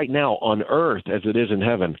means right now on earth as it is in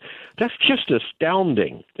heaven. That's just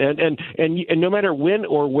astounding. And no matter when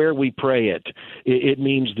or where we pray it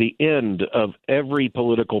means the end of every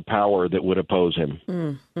political power that would oppose him.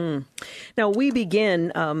 Mm-hmm. Now, we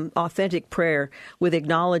begin authentic prayer with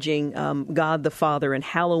acknowledging God the Father and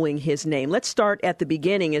hallowing his name. Let's start at the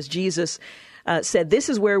beginning, as Jesus said. This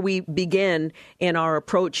is where we begin in our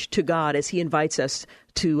approach to God as he invites us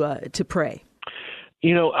to pray.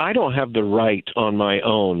 You know, I don't have the right on my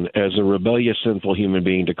own as a rebellious, sinful human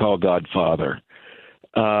being to call God Father.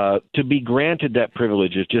 To be granted that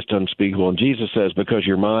privilege is just unspeakable. And Jesus says, because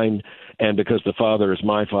you're mine and because the Father is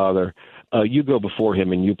my Father, you go before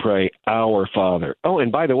him and you pray, our Father. Oh,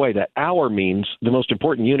 and by the way, that our means the most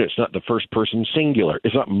important unit. It's not the first person singular.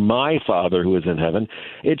 It's not my Father who is in heaven.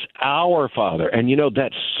 It's our Father. And, you know,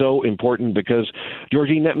 that's so important because,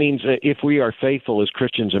 Georgine, that means if we are faithful as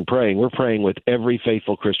Christians in praying, we're praying with every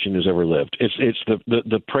faithful Christian who's ever lived. It's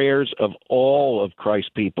the prayers of all of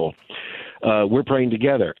Christ's people. We're praying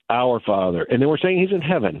together, our Father. And then we're saying he's in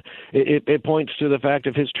heaven. It points to the fact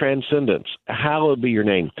of his transcendence. Hallowed be your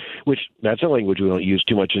name, which that's a language we don't use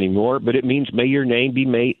too much anymore, but it means may your name be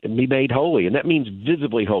made holy. And that means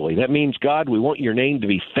visibly holy. That means, God, we want your name to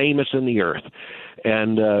be famous in the earth.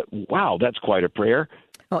 And wow, that's quite a prayer.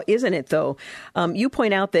 Oh, isn't it, though? You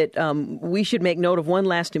point out that we should make note of one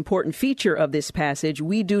last important feature of this passage.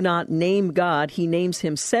 We do not name God. He names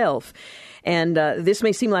himself. And this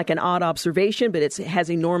may seem like an odd observation, but it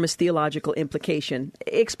has enormous theological implication.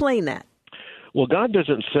 Explain that. Well, God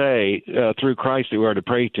doesn't say through Christ that we are to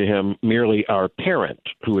pray to him merely our parent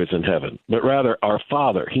who is in heaven, but rather our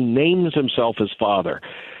Father. He names himself as Father.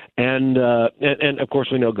 And of course,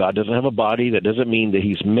 we know God doesn't have a body. That doesn't mean that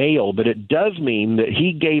he's male, but it does mean that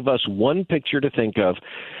he gave us one picture to think of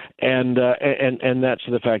And that's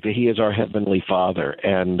the fact that he is our Heavenly Father.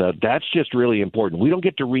 And that's just really important. We don't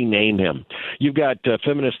get to rename him. You've got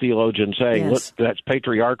feminist theologians saying, look, that's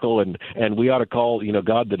patriarchal, and we ought to call,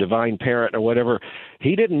 God the divine parent or whatever.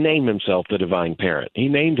 He didn't name himself the divine parent. He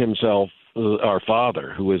named himself our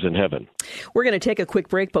Father who is in heaven. We're going to take a quick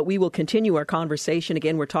break, but we will continue our conversation.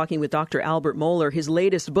 Again, we're talking with Dr. Albert Mohler. His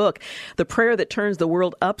latest book, The Prayer That Turns the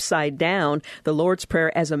World Upside Down, the Lord's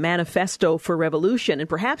Prayer as a Manifesto for Revolution. And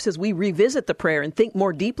perhaps as we revisit the prayer and think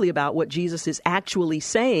more deeply about what Jesus is actually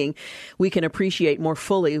saying, we can appreciate more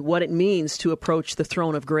fully what it means to approach the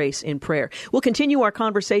throne of grace in prayer. We'll continue our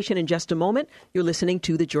conversation in just a moment. You're listening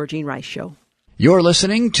to The Georgene Rice Show. You're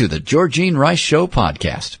listening to the Georgene Rice Show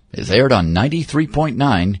podcast. It's aired on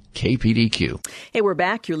 93.9 KPDQ. Hey, we're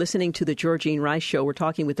back. You're listening to the Georgene Rice Show. We're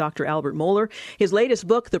talking with Dr. Albert Mohler. His latest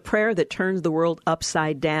book, The Prayer That Turns the World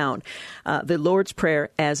Upside Down, the Lord's Prayer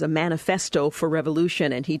as a Manifesto for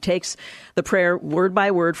Revolution. And he takes the prayer word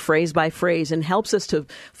by word, phrase by phrase, and helps us to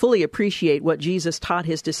fully appreciate what Jesus taught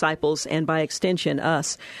his disciples and, by extension,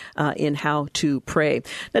 us in how to pray.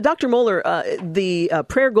 Now, Dr. Mohler, the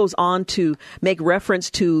prayer goes on to make reference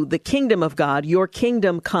to the kingdom of God, your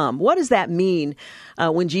kingdom come. What does that mean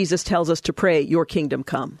when Jesus tells us to pray, your kingdom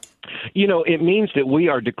come? It means that we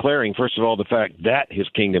are declaring, first of all, the fact that his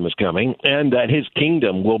kingdom is coming and that his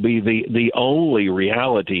kingdom will be the only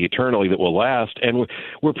reality eternally that will last. And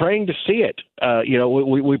we're praying to see it.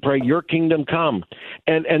 We pray, your kingdom come.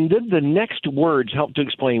 And then the next words help to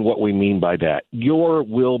explain what we mean by that. Your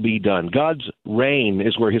will be done. God's reign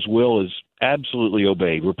is where his will is absolutely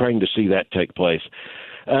obeyed. We're praying to see that take place.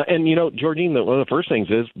 Georgene, one of the first things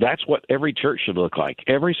is that's what every church should look like.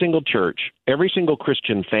 Every single church, every single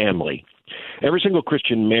Christian family, every single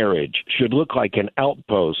Christian marriage should look like an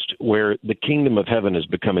outpost where the kingdom of heaven is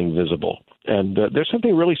becoming visible. And there's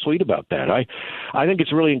something really sweet about that. I think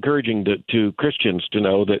it's really encouraging to Christians to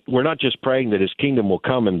know that we're not just praying that his kingdom will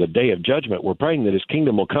come in the day of judgment. We're praying that his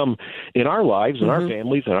kingdom will come in our lives, in our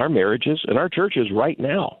families, in our marriages, in our churches right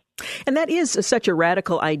now. And that is such a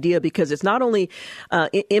radical idea because it's not only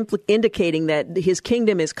indicating that his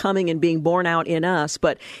kingdom is coming and being born out in us,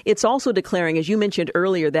 but it's also declaring, as you mentioned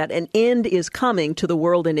earlier, that an end is coming to the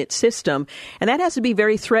world and its system. And that has to be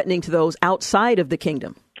very threatening to those outside of the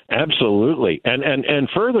kingdom. Absolutely. And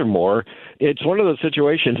furthermore, it's one of those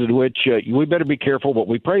situations in which we better be careful what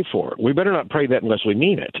we pray for. We better not pray that unless we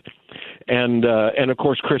mean it. And of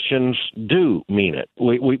course, Christians do mean it.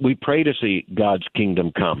 We pray to see God's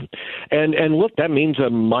kingdom come. And look, that means a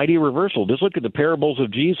mighty reversal. Just look at the parables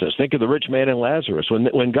of Jesus. Think of the rich man and Lazarus.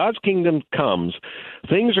 When God's kingdom comes,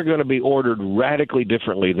 things are going to be ordered radically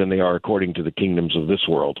differently than they are according to the kingdoms of this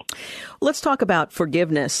world. Let's talk about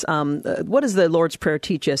forgiveness. What does the Lord's Prayer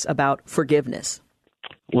teach us about forgiveness?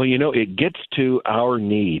 Well, it gets to our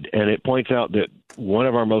need, and it points out that one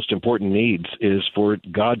of our most important needs is for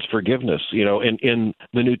God's forgiveness. In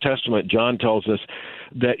the New Testament, John tells us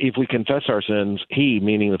that if we confess our sins, he,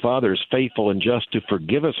 meaning the Father, is faithful and just to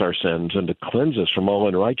forgive us our sins and to cleanse us from all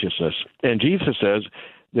unrighteousness. And Jesus says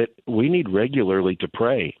that we need regularly to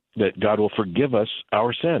pray that God will forgive us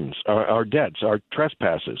our sins, our debts, our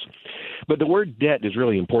trespasses. But the word debt is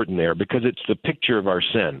really important there because it's the picture of our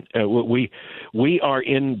sin. We are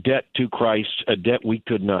in debt to Christ, a debt we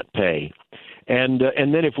could not pay. And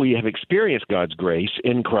then if we have experienced God's grace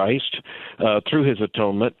in Christ through his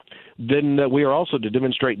atonement, then we are also to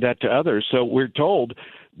demonstrate that to others. So we're told,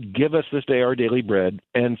 give us this day our daily bread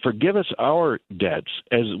and forgive us our debts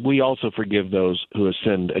as we also forgive those who have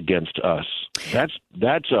sinned against us.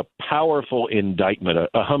 That's a powerful indictment,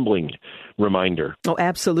 a humbling reminder. Oh,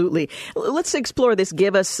 absolutely. Let's explore this.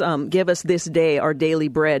 Give us this day our daily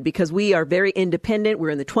bread, because we are very independent. We're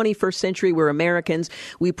in the 21st century. We're Americans.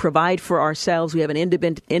 We provide for ourselves. We have an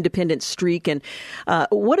independent streak. And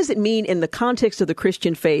what does it mean in the context of the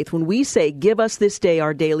Christian faith when we say, give us this day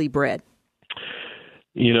our daily bread?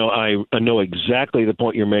 I know exactly the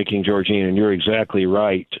point you're making, Georgene, and you're exactly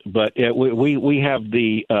right. But we have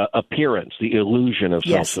the appearance, the illusion of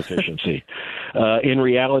self-sufficiency. In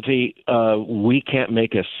reality, we can't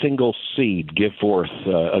make a single seed give forth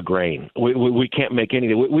a grain. We can't make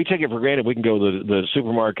anything. We take it for granted. We can go to the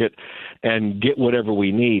supermarket and get whatever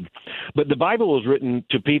we need. But the Bible was written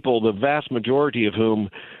to people, the vast majority of whom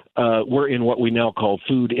were in what we now call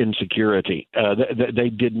food insecurity. They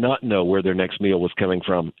did not know where their next meal was coming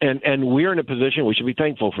from. And we're in a position, we should be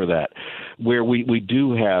thankful for that, where we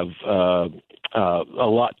do have a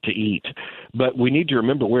lot to eat. But we need to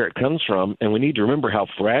remember where it comes from, and we need to remember how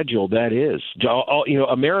fragile that is.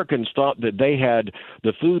 Americans thought that they had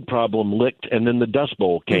the food problem licked, and then the Dust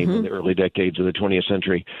Bowl came in the early decades of the 20th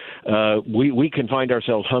century. We can find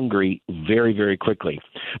ourselves hungry very, very quickly.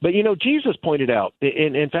 But, Jesus pointed out,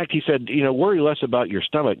 in fact, he said, worry less about your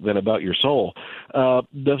stomach than about your soul.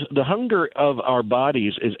 The hunger of our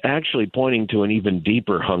bodies is actually pointing to an even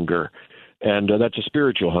deeper hunger. And that's a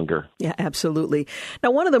spiritual hunger. Yeah, absolutely. Now,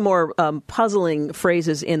 one of the more puzzling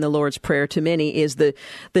phrases in the Lord's Prayer to many is the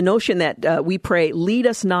notion that we pray, lead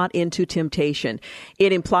us not into temptation.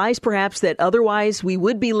 It implies perhaps that otherwise we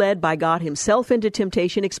would be led by God himself into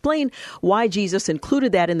temptation. Explain why Jesus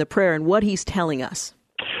included that in the prayer and what he's telling us.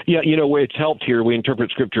 Yeah, it's helped here. We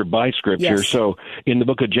interpret Scripture by Scripture. Yes. So in the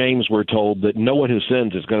book of James, we're told that no one who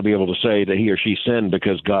sins is going to be able to say that he or she sinned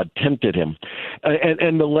because God tempted him.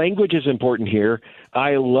 And the language is important here.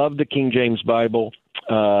 I love the King James Bible.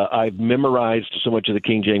 I've memorized so much of the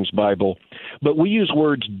King James Bible. But we use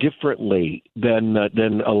words differently than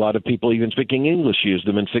a lot of people, even speaking English, use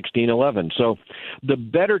them in 1611. So the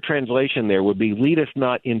better translation there would be, lead us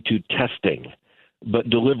not into testing, but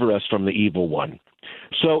deliver us from the evil one.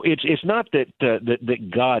 So it's not that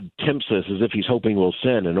God tempts us as if he's hoping we'll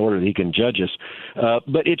sin in order that he can judge us,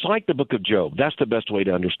 but it's like the book of Job. That's the best way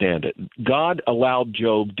to understand it. God allowed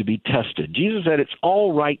Job to be tested. Jesus said it's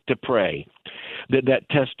all right to pray that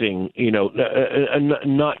testing,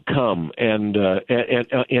 not come and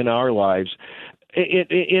in our lives.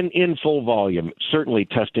 In full volume. Certainly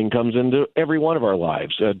testing comes into every one of our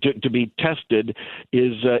lives. To be tested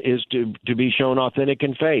is to be shown authentic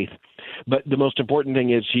in faith. But the most important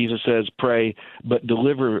thing is Jesus says, pray, but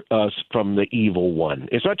deliver us from the evil one.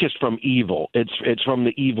 It's not just from evil. It's from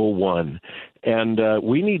the evil one. And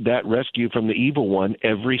we need that rescue from the evil one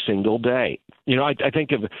every single day. I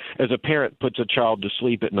think of as a parent puts a child to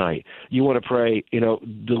sleep at night, you want to pray,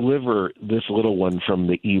 deliver this little one from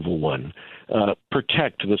the evil one.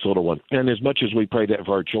 Protect this little one. And as much as we pray that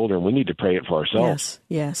for our children, we need to pray it for ourselves.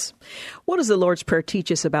 Yes. What does the Lord's Prayer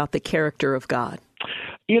teach us about the character of God?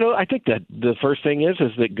 I think that the first thing is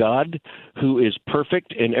that God, who is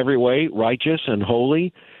perfect in every way, righteous and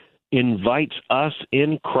holy, invites us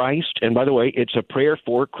in Christ. And by the way, it's a prayer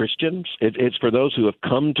for Christians. It's for those who have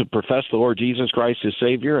come to profess the Lord Jesus Christ as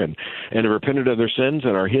Savior and have repented of their sins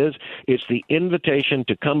and are his. It's the invitation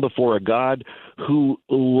to come before a God who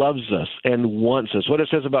loves us and wants us. What it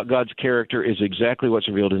says about God's character is exactly what's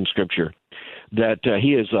revealed in Scripture, that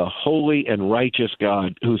he is a holy and righteous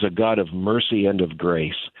God who's a God of mercy and of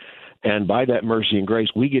grace. And by that mercy and grace,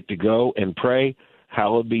 we get to go and pray,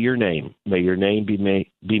 hallowed be your name. May your name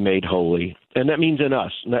be made holy. And that means in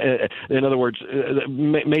us. In other words,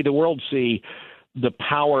 may the world see the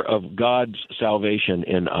power of God's salvation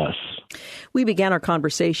in us. We began our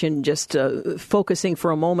conversation just focusing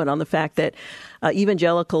for a moment on the fact that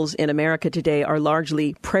evangelicals in America today are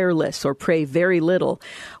largely prayerless or pray very little.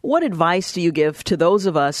 What advice do you give to those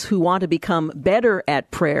of us who want to become better at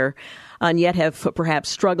prayer and yet have perhaps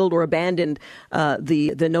struggled or abandoned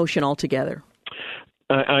the notion altogether?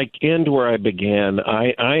 I end where I began.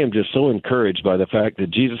 I am just so encouraged by the fact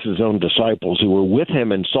that Jesus' own disciples who were with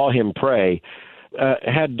him and saw him pray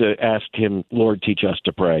had to ask him, Lord, teach us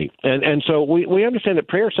to pray. And so we understand that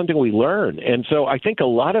prayer is something we learn. And so I think a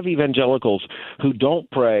lot of evangelicals who don't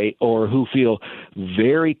pray or who feel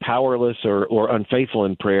very powerless or unfaithful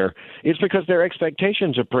in prayer, it's because their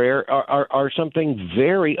expectations of prayer are something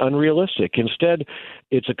very unrealistic. Instead,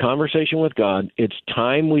 it's a conversation with God. It's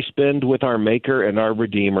time we spend with our Maker and our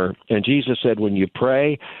Redeemer. And Jesus said, when you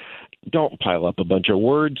pray, don't pile up a bunch of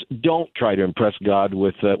words. Don't try to impress God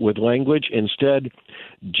with language. Instead,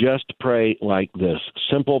 just pray like this.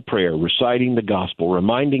 Simple prayer, reciting the gospel,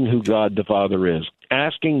 reminding who God the Father is,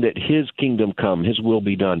 asking that his kingdom come, his will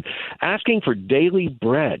be done, asking for daily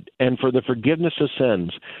bread and for the forgiveness of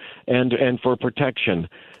sins and for protection.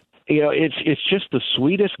 It's just the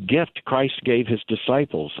sweetest gift Christ gave his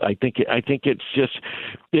disciples. I think it's just,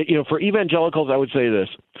 for evangelicals, I would say this.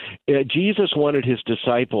 Jesus wanted his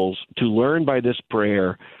disciples to learn by this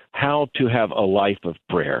prayer how to have a life of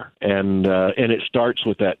prayer. And it starts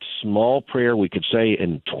with that small prayer we could say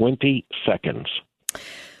in 20 seconds.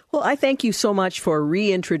 Well, I thank you so much for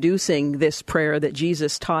reintroducing this prayer that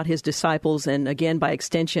Jesus taught his disciples, and again, by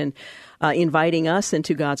extension, inviting us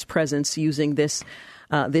into God's presence using this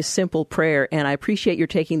simple prayer. And I appreciate your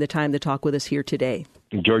taking the time to talk with us here today.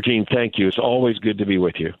 Georgene, thank you. It's always good to be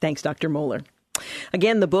with you. Thanks, Dr. Mohler.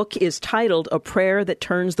 Again, the book is titled A Prayer That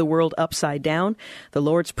Turns the World Upside Down, the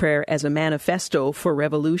Lord's Prayer as a Manifesto for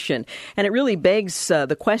Revolution. And it really begs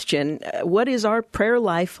the question, what is our prayer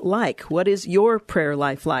life like? What is your prayer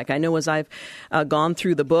life like? I know as I've gone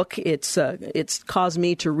through the book, it's caused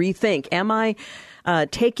me to rethink, am I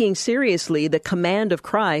taking seriously the command of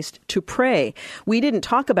Christ to pray? We didn't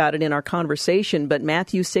talk about it in our conversation, but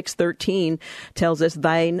Matthew 6:13 tells us,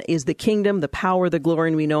 "Thine is the kingdom, the power, the glory,"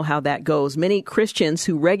 and we know how that goes. Many Christians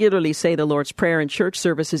who regularly say the Lord's Prayer in church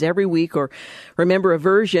services every week, or remember a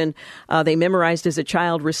version they memorized as a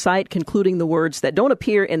child, recite concluding the words that don't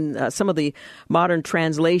appear in some of the modern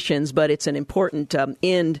translations, but it's an important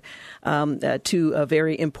end to a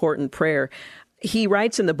very important prayer. He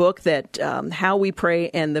writes in the book that how we pray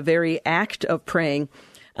and the very act of praying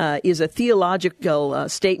is a theological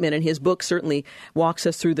statement, and his book certainly walks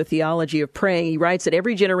us through the theology of praying. He writes that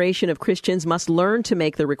every generation of Christians must learn to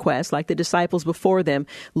make the request, like the disciples before them,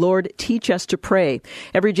 "Lord, teach us to pray."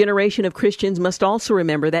 Every generation of Christians must also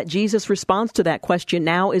remember that Jesus' response to that question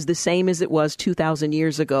now is the same as it was 2,000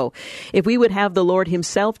 years ago. If we would have the Lord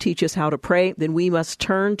himself teach us how to pray, then we must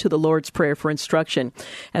turn to the Lord's Prayer for instruction.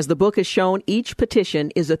 As the book has shown, each petition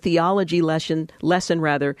is a theology lesson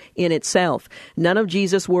in itself. None of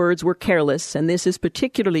Jesus' words were careless, and this is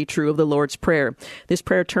particularly true of the Lord's Prayer. This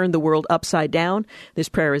prayer turned the world upside down. This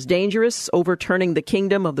prayer is dangerous, overturning the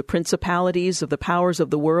kingdom of the principalities of the powers of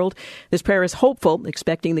the world. This prayer is hopeful,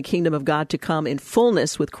 expecting the kingdom of God to come in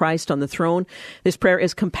fullness with Christ on the throne. This prayer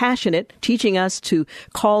is compassionate, teaching us to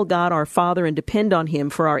call God our Father and depend on him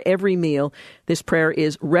for our every meal. This prayer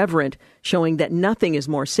is reverent, showing that nothing is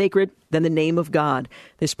more sacred than the name of God.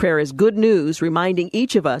 This prayer is good news, reminding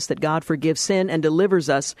each of us that God forgives sin and delivers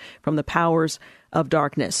us from the powers of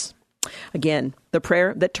darkness. Again, the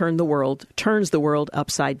prayer that turns the world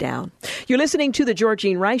upside down. You're listening to The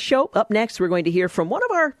Georgene Rice Show. Up next, we're going to hear from one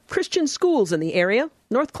of our Christian schools in the area,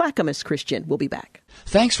 North Clackamas Christian. We'll be back.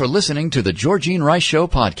 Thanks for listening to The Georgene Rice Show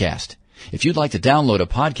podcast. If you'd like to download a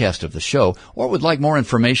podcast of the show or would like more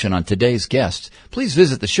information on today's guests, please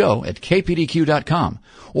visit the show at kpdq.com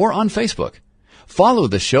or on Facebook. Follow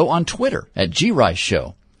the show on Twitter at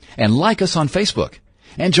GRiceShow and like us on Facebook.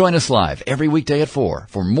 And join us live every weekday at 4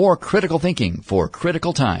 for more critical thinking for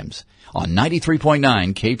critical times on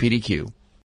 93.9 KPDQ.